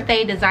that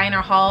birthday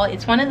designer haul,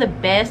 it's one of the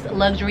best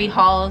luxury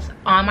hauls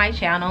on my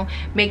channel.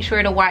 Make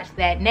sure to watch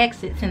that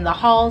next. It's in the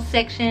haul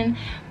section.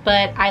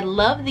 But I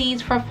love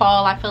these for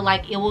fall. I feel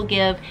like it will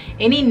give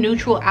any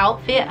neutral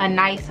outfit a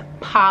nice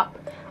pop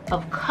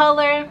of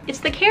color. It's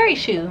the carry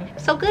shoe.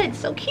 So good,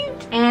 so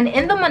cute. And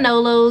in the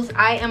Manolos,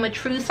 I am a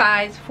true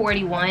size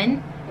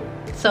 41.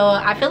 So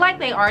I feel like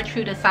they are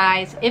true to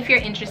size. If you're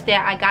interested,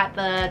 I got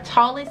the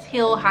tallest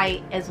heel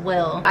height as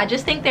well. I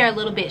just think they're a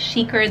little bit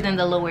chicer than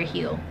the lower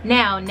heel.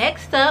 Now,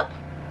 next up,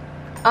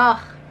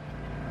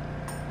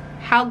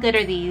 how good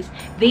are these?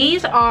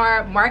 These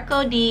are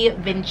Marco di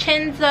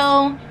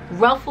Vincenzo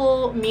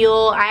ruffle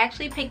mule. I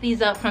actually picked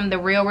these up from the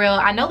Real Real.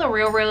 I know the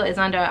Real Real is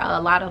under a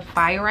lot of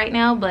fire right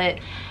now, but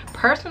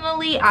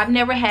personally, I've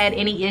never had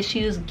any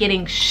issues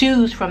getting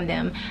shoes from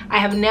them. I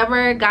have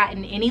never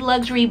gotten any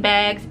luxury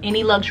bags,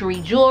 any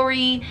luxury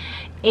jewelry,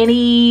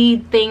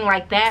 anything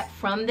like that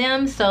from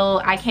them,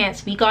 so I can't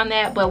speak on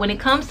that. But when it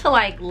comes to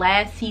like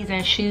last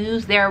season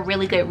shoes, they're a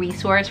really good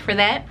resource for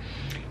that.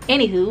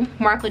 Anywho,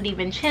 Marco di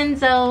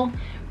Vincenzo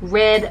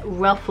red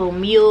ruffle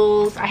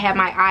mules. I had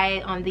my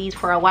eye on these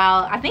for a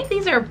while. I think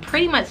these are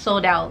pretty much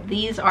sold out.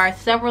 These are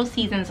several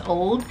seasons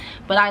old,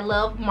 but I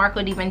love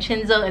Marco di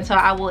Vincenzo, and so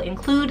I will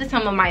include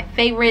some of my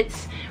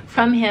favorites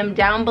from him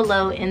down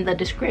below in the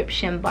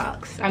description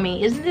box. I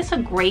mean, isn't this a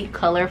great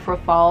color for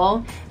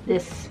fall?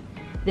 This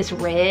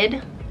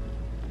red,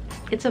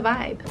 it's a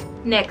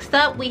vibe. Next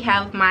up, we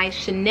have my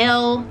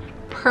Chanel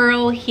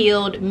pearl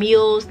heeled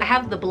mules. I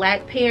have the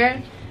black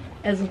pair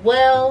as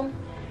well.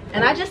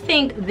 And I just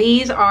think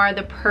these are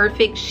the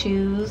perfect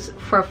shoes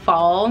for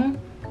fall.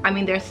 I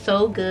mean, they're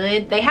so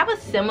good. They have a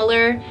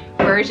similar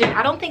version.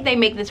 I don't think they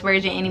make this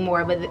version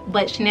anymore,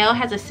 but Chanel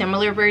has a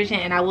similar version,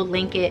 and I will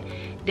link it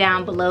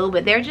down below.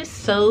 But they're just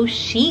so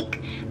chic.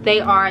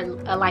 They are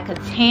like a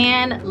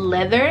tan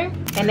leather,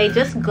 and they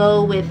just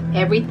go with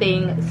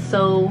everything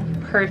so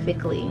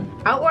perfectly.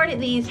 I ordered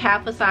these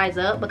half a size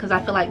up because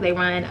I feel like they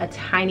run a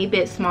tiny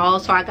bit small,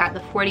 so I got the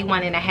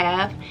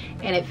 41.5,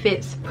 and it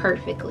fits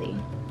perfectly.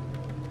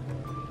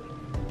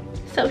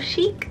 So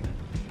chic.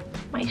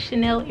 My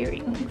Chanel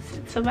earrings,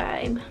 it's a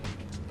vibe.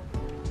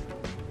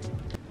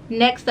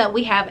 Next up,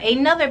 we have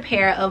another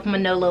pair of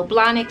Manolo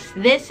Blahniks.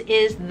 This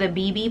is the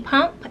BB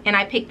pump, and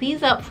I picked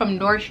these up from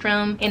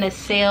Nordstrom in a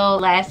sale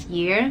last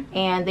year,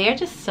 and they're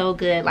just so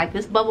good. Like,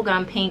 this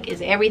bubblegum pink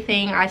is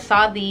everything. I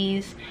saw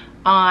these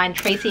on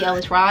Tracy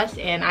Ellis Ross,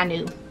 and I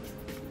knew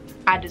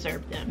I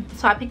deserved them,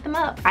 so I picked them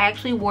up. I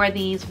actually wore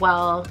these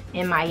while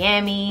in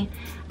Miami.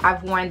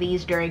 I've worn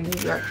these during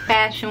New York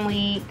Fashion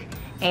Week,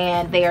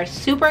 and they are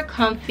super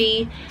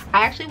comfy.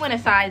 I actually went a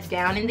size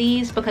down in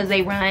these because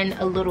they run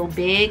a little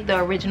big, the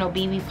original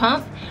BB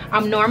pump.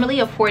 I'm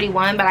normally a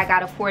 41, but I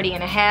got a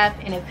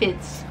 40.5, and it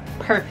fits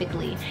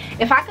perfectly.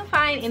 If I can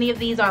find any of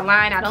these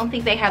online, I don't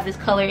think they have this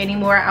color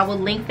anymore. I will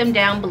link them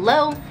down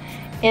below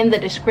in the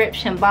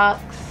description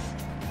box.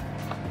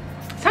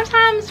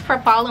 Sometimes for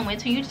fall and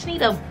winter, you just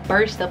need a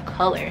burst of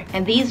color,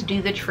 and these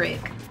do the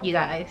trick, you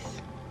guys.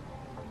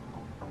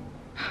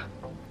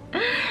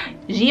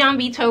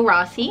 Gianvito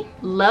Rossi,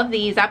 love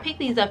these. I picked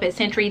these up at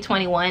Century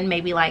 21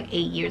 maybe like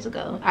 8 years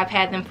ago. I've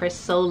had them for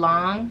so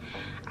long.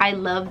 I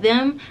love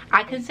them.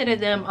 I consider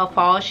them a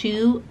fall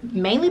shoe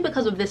mainly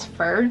because of this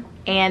fur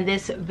and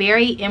this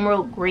very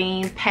emerald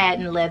green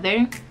patent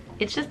leather.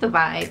 It's just a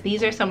vibe.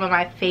 These are some of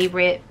my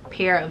favorite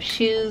pair of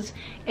shoes.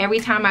 Every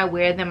time I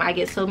wear them, I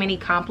get so many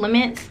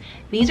compliments.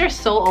 These are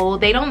so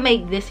old. They don't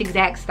make this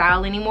exact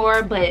style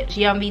anymore, but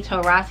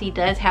Gianvito Rossi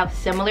does have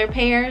similar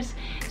pairs.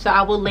 So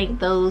I will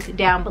link those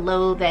down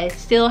below that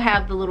still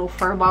have the little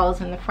fur balls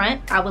in the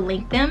front. I will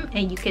link them,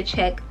 and you can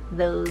check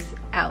those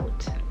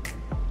out.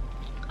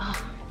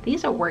 Oh,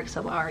 these are works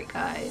of art,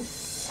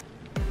 guys.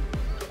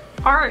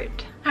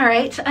 Art. All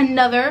right,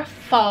 another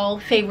fall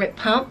favorite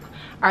pump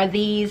are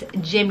these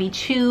Jimmy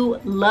Choo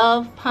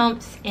Love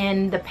pumps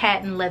in the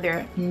patent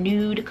leather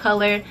nude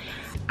color.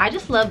 I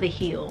just love the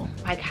heel.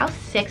 Like, how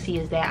sexy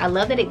is that? I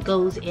love that it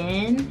goes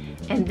in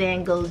and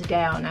then goes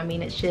down. I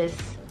mean,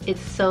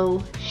 it's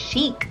so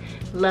chic.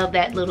 Love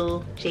that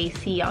little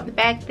JC on the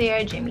back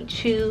there, Jimmy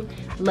Choo.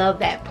 Love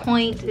that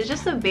point. It's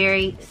just a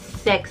very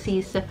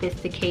sexy,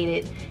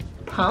 sophisticated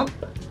pump.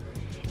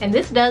 And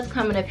this does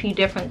come in a few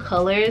different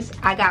colors.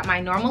 I got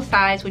my normal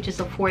size, which is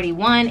a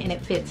 41, and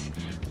it fits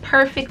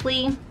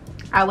perfectly.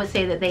 I would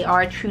say that they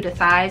are true to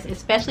size,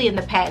 especially in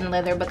the patent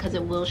leather because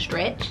it will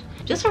stretch.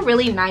 Just a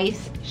really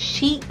nice,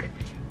 chic,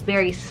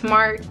 very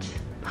smart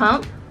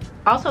pump.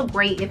 Also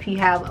great if you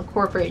have a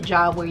corporate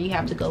job where you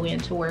have to go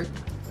into work.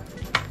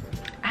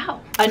 Ow.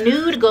 A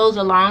nude goes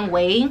a long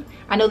way.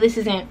 I know this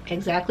isn't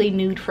exactly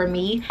nude for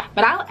me,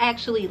 but I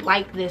actually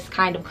like this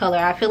kind of color.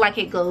 I feel like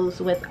it goes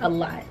with a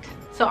lot.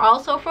 So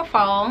also for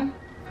fall,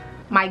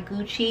 my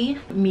Gucci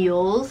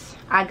mules.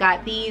 I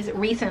got these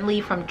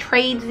recently from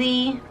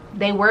Tradesy.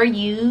 They were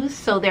used,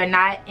 so they're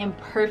not in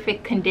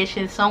perfect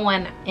condition.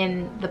 Someone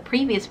in the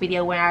previous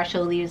video where I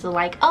showed these are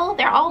like, oh,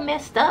 they're all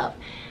messed up.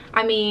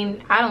 I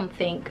mean, I don't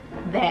think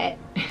that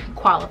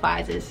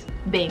qualifies as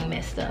being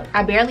messed up.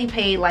 I barely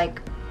paid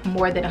like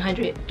more than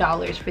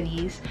 $100 for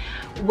these.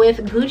 With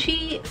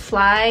Gucci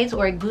slides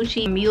or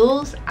Gucci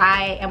mules,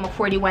 I am a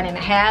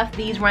 41.5.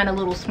 These run a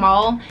little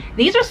small.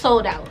 These are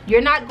sold out.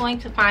 You're not going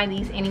to find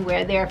these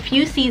anywhere. They're a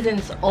few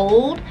seasons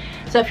old.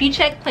 So if you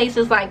check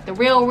places like The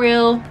Real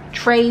Real,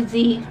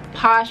 Tradesy,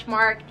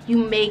 Poshmark,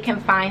 you can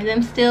find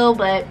them still,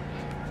 but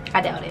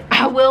I doubt it.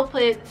 I will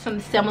put some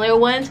similar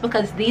ones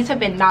because these have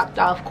been knocked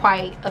off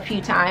quite a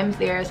few times.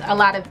 There's a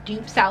lot of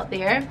dupes out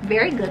there,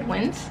 very good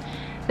ones,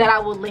 that I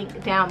will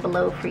link down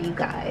below for you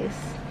guys.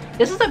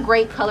 This is a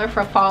great color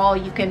for fall.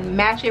 You can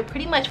match it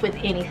pretty much with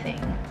anything.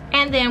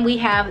 And then we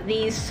have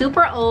these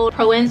super old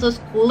Proenza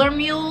Schooler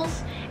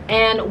mules.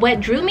 And what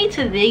drew me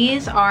to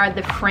these are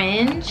the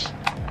fringe.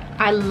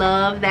 I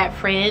love that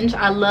fringe.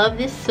 I love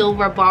this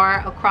silver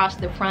bar across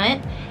the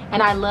front.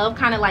 And I love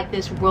kind of like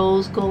this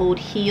rose gold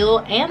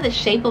heel, and the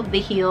shape of the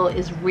heel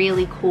is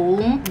really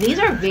cool. These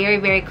are very,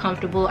 very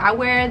comfortable. I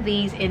wear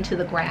these into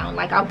the ground.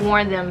 Like, I've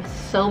worn them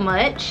so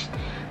much.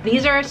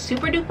 These are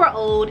super duper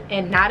old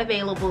and not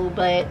available,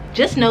 but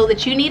just know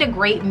that you need a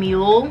great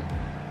mule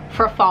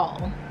for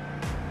fall.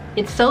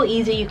 It's so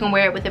easy. You can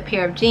wear it with a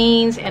pair of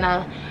jeans and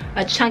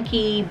a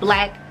chunky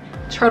black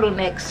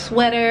turtleneck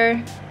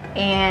sweater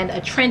and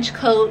a trench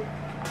coat,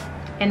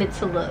 and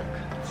it's a look.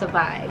 It's a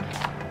vibe.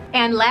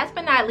 And last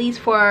but not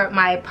least, for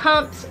my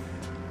pumps,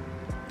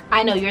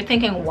 I know you're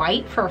thinking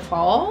white for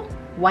fall,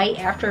 white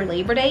after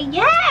Labor Day.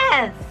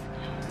 Yes!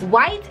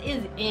 White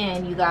is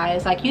in, you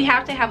guys. Like, you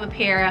have to have a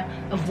pair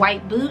of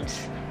white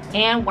boots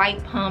and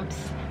white pumps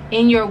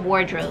in your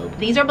wardrobe.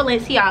 These are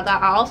Balenciaga.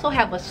 I also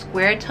have a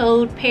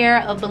square-toed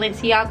pair of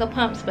Balenciaga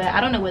pumps, but I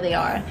don't know where they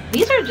are.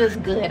 These are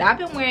just good. I've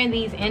been wearing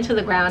these into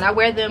the ground. I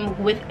wear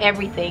them with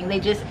everything.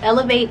 They just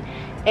elevate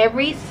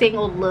every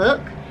single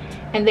look.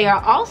 And they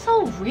are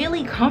also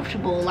really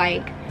comfortable.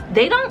 Like,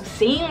 they don't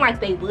seem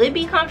like they would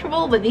be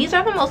comfortable, but these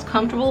are the most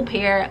comfortable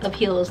pair of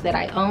heels that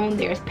I own.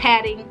 There's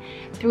padding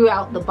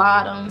throughout the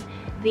bottom.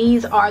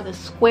 These are the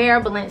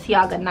square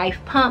Balenciaga knife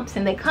pumps,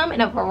 and they come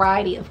in a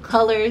variety of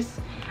colors.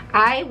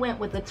 I went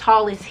with the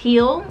tallest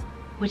heel,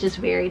 which is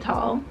very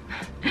tall.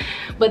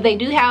 But they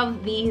do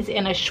have these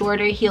in a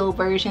shorter heel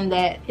version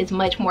that is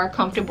much more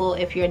comfortable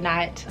if you're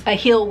not a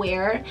heel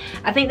wearer.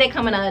 I think they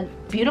come in a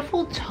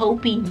beautiful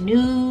taupey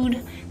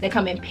nude. They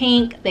come in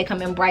pink. They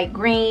come in bright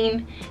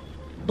green,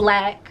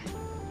 black.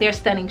 They're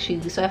stunning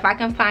shoes. So if I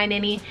can find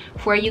any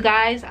for you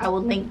guys, I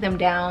will link them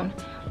down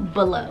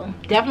below.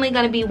 Definitely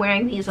going to be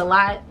wearing these a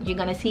lot. You're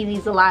going to see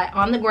these a lot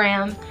on the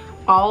gram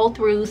all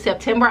through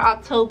September,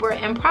 October,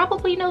 and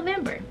probably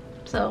November.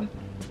 So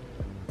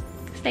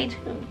stay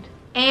tuned.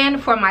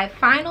 And for my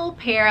final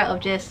pair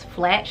of just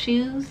flat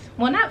shoes,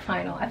 well, not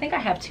final, I think I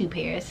have two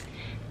pairs.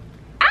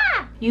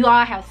 You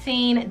all have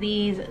seen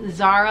these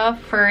Zara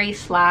furry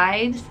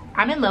slides.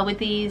 I'm in love with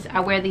these. I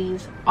wear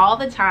these all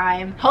the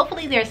time.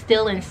 Hopefully they're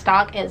still in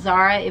stock at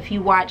Zara. If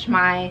you watch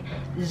my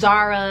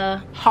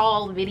Zara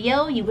haul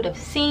video, you would have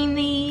seen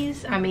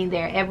these. I mean,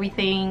 they're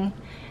everything,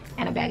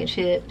 and a bag of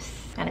chips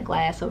and a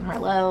glass of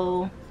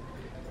Merlot,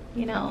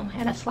 you know,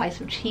 and a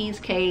slice of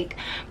cheesecake,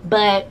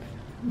 but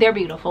they're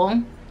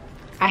beautiful.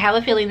 I have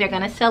a feeling they're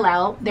gonna sell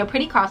out. They're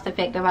pretty cost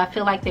effective. I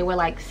feel like they were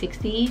like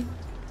 60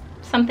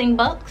 something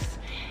bucks.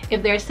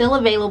 If they're still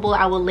available,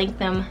 I will link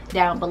them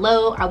down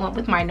below. I went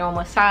with my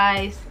normal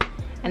size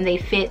and they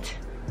fit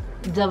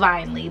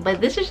divinely,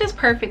 but this is just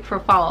perfect for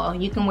fall.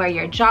 You can wear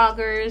your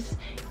joggers,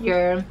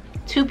 your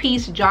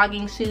two-piece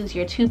jogging suits,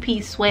 your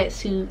two-piece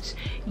sweatsuits,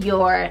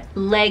 your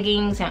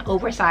leggings and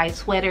oversized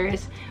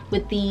sweaters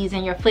with these,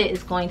 and your foot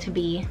is going to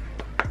be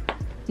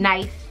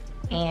nice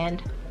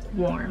and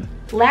warm.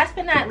 Last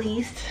but not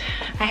least,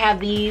 I have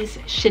these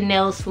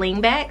Chanel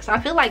slingbacks. I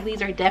feel like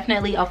these are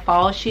definitely a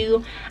fall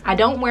shoe. I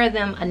don't wear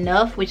them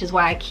enough, which is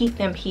why I keep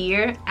them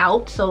here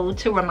out, so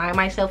to remind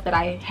myself that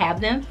I have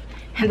them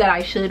and that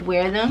I should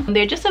wear them.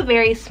 They're just a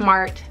very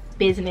smart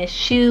business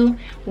shoe.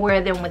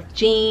 Wear them with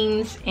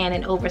jeans and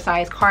an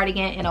oversized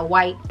cardigan and a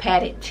white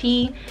padded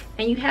tee,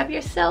 and you have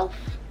yourself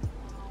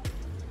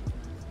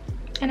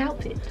an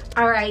outfit.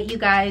 All right, you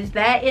guys,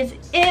 that is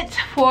it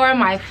for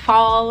my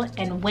fall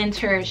and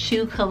winter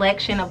shoe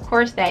collection. Of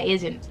course, that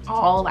isn't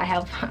all. I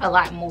have a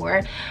lot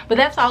more, but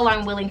that's all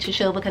I'm willing to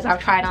show because I've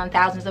tried on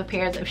thousands of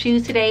pairs of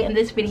shoes today, and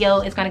this video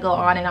is going to go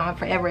on and on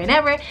forever and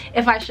ever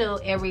if I show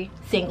every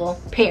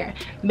single pair.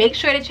 Make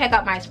sure to check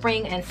out my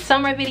spring and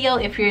summer video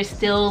if you're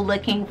still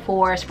looking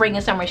for spring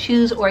and summer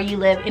shoes, or you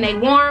live in a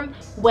warm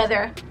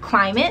weather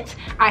climate.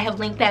 I have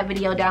linked that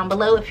video down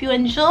below. If you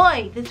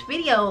enjoyed this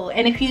video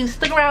and if you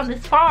stuck around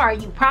this far,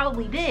 you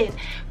probably did,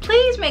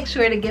 please make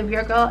sure to give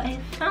your girl a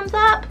thumbs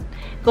up.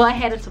 Go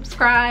ahead and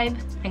subscribe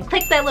and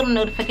click that little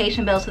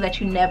notification bell so that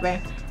you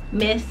never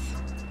miss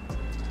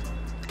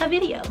a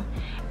video.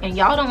 And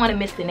y'all don't want to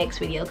miss the next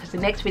video, because the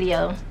next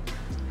video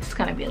is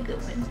gonna be a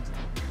good one.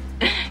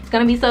 It's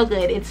gonna be so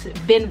good. It's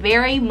been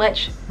very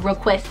much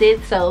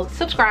requested, so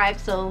subscribe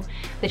so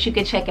that you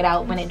can check it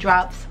out when it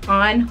drops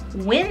on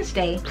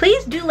Wednesday.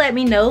 Please do let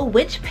me know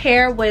which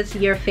pair was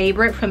your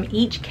favorite from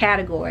each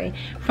category,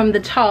 from the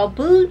tall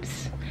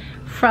boots,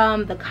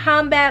 from the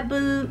combat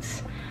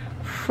boots,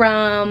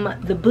 from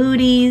the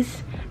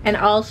booties, and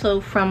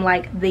also from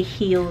like the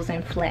heels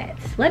and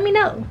flats. Let me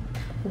know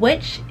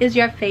which is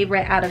your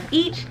favorite out of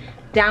each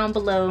down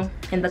below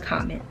in the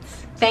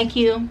comments. Thank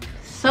you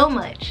so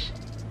much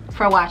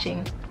for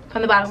watching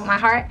from the bottom of my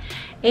heart,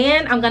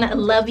 and I'm gonna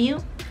love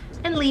you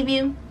and leave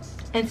you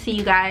and see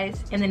you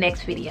guys in the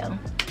next video.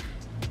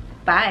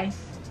 Bye.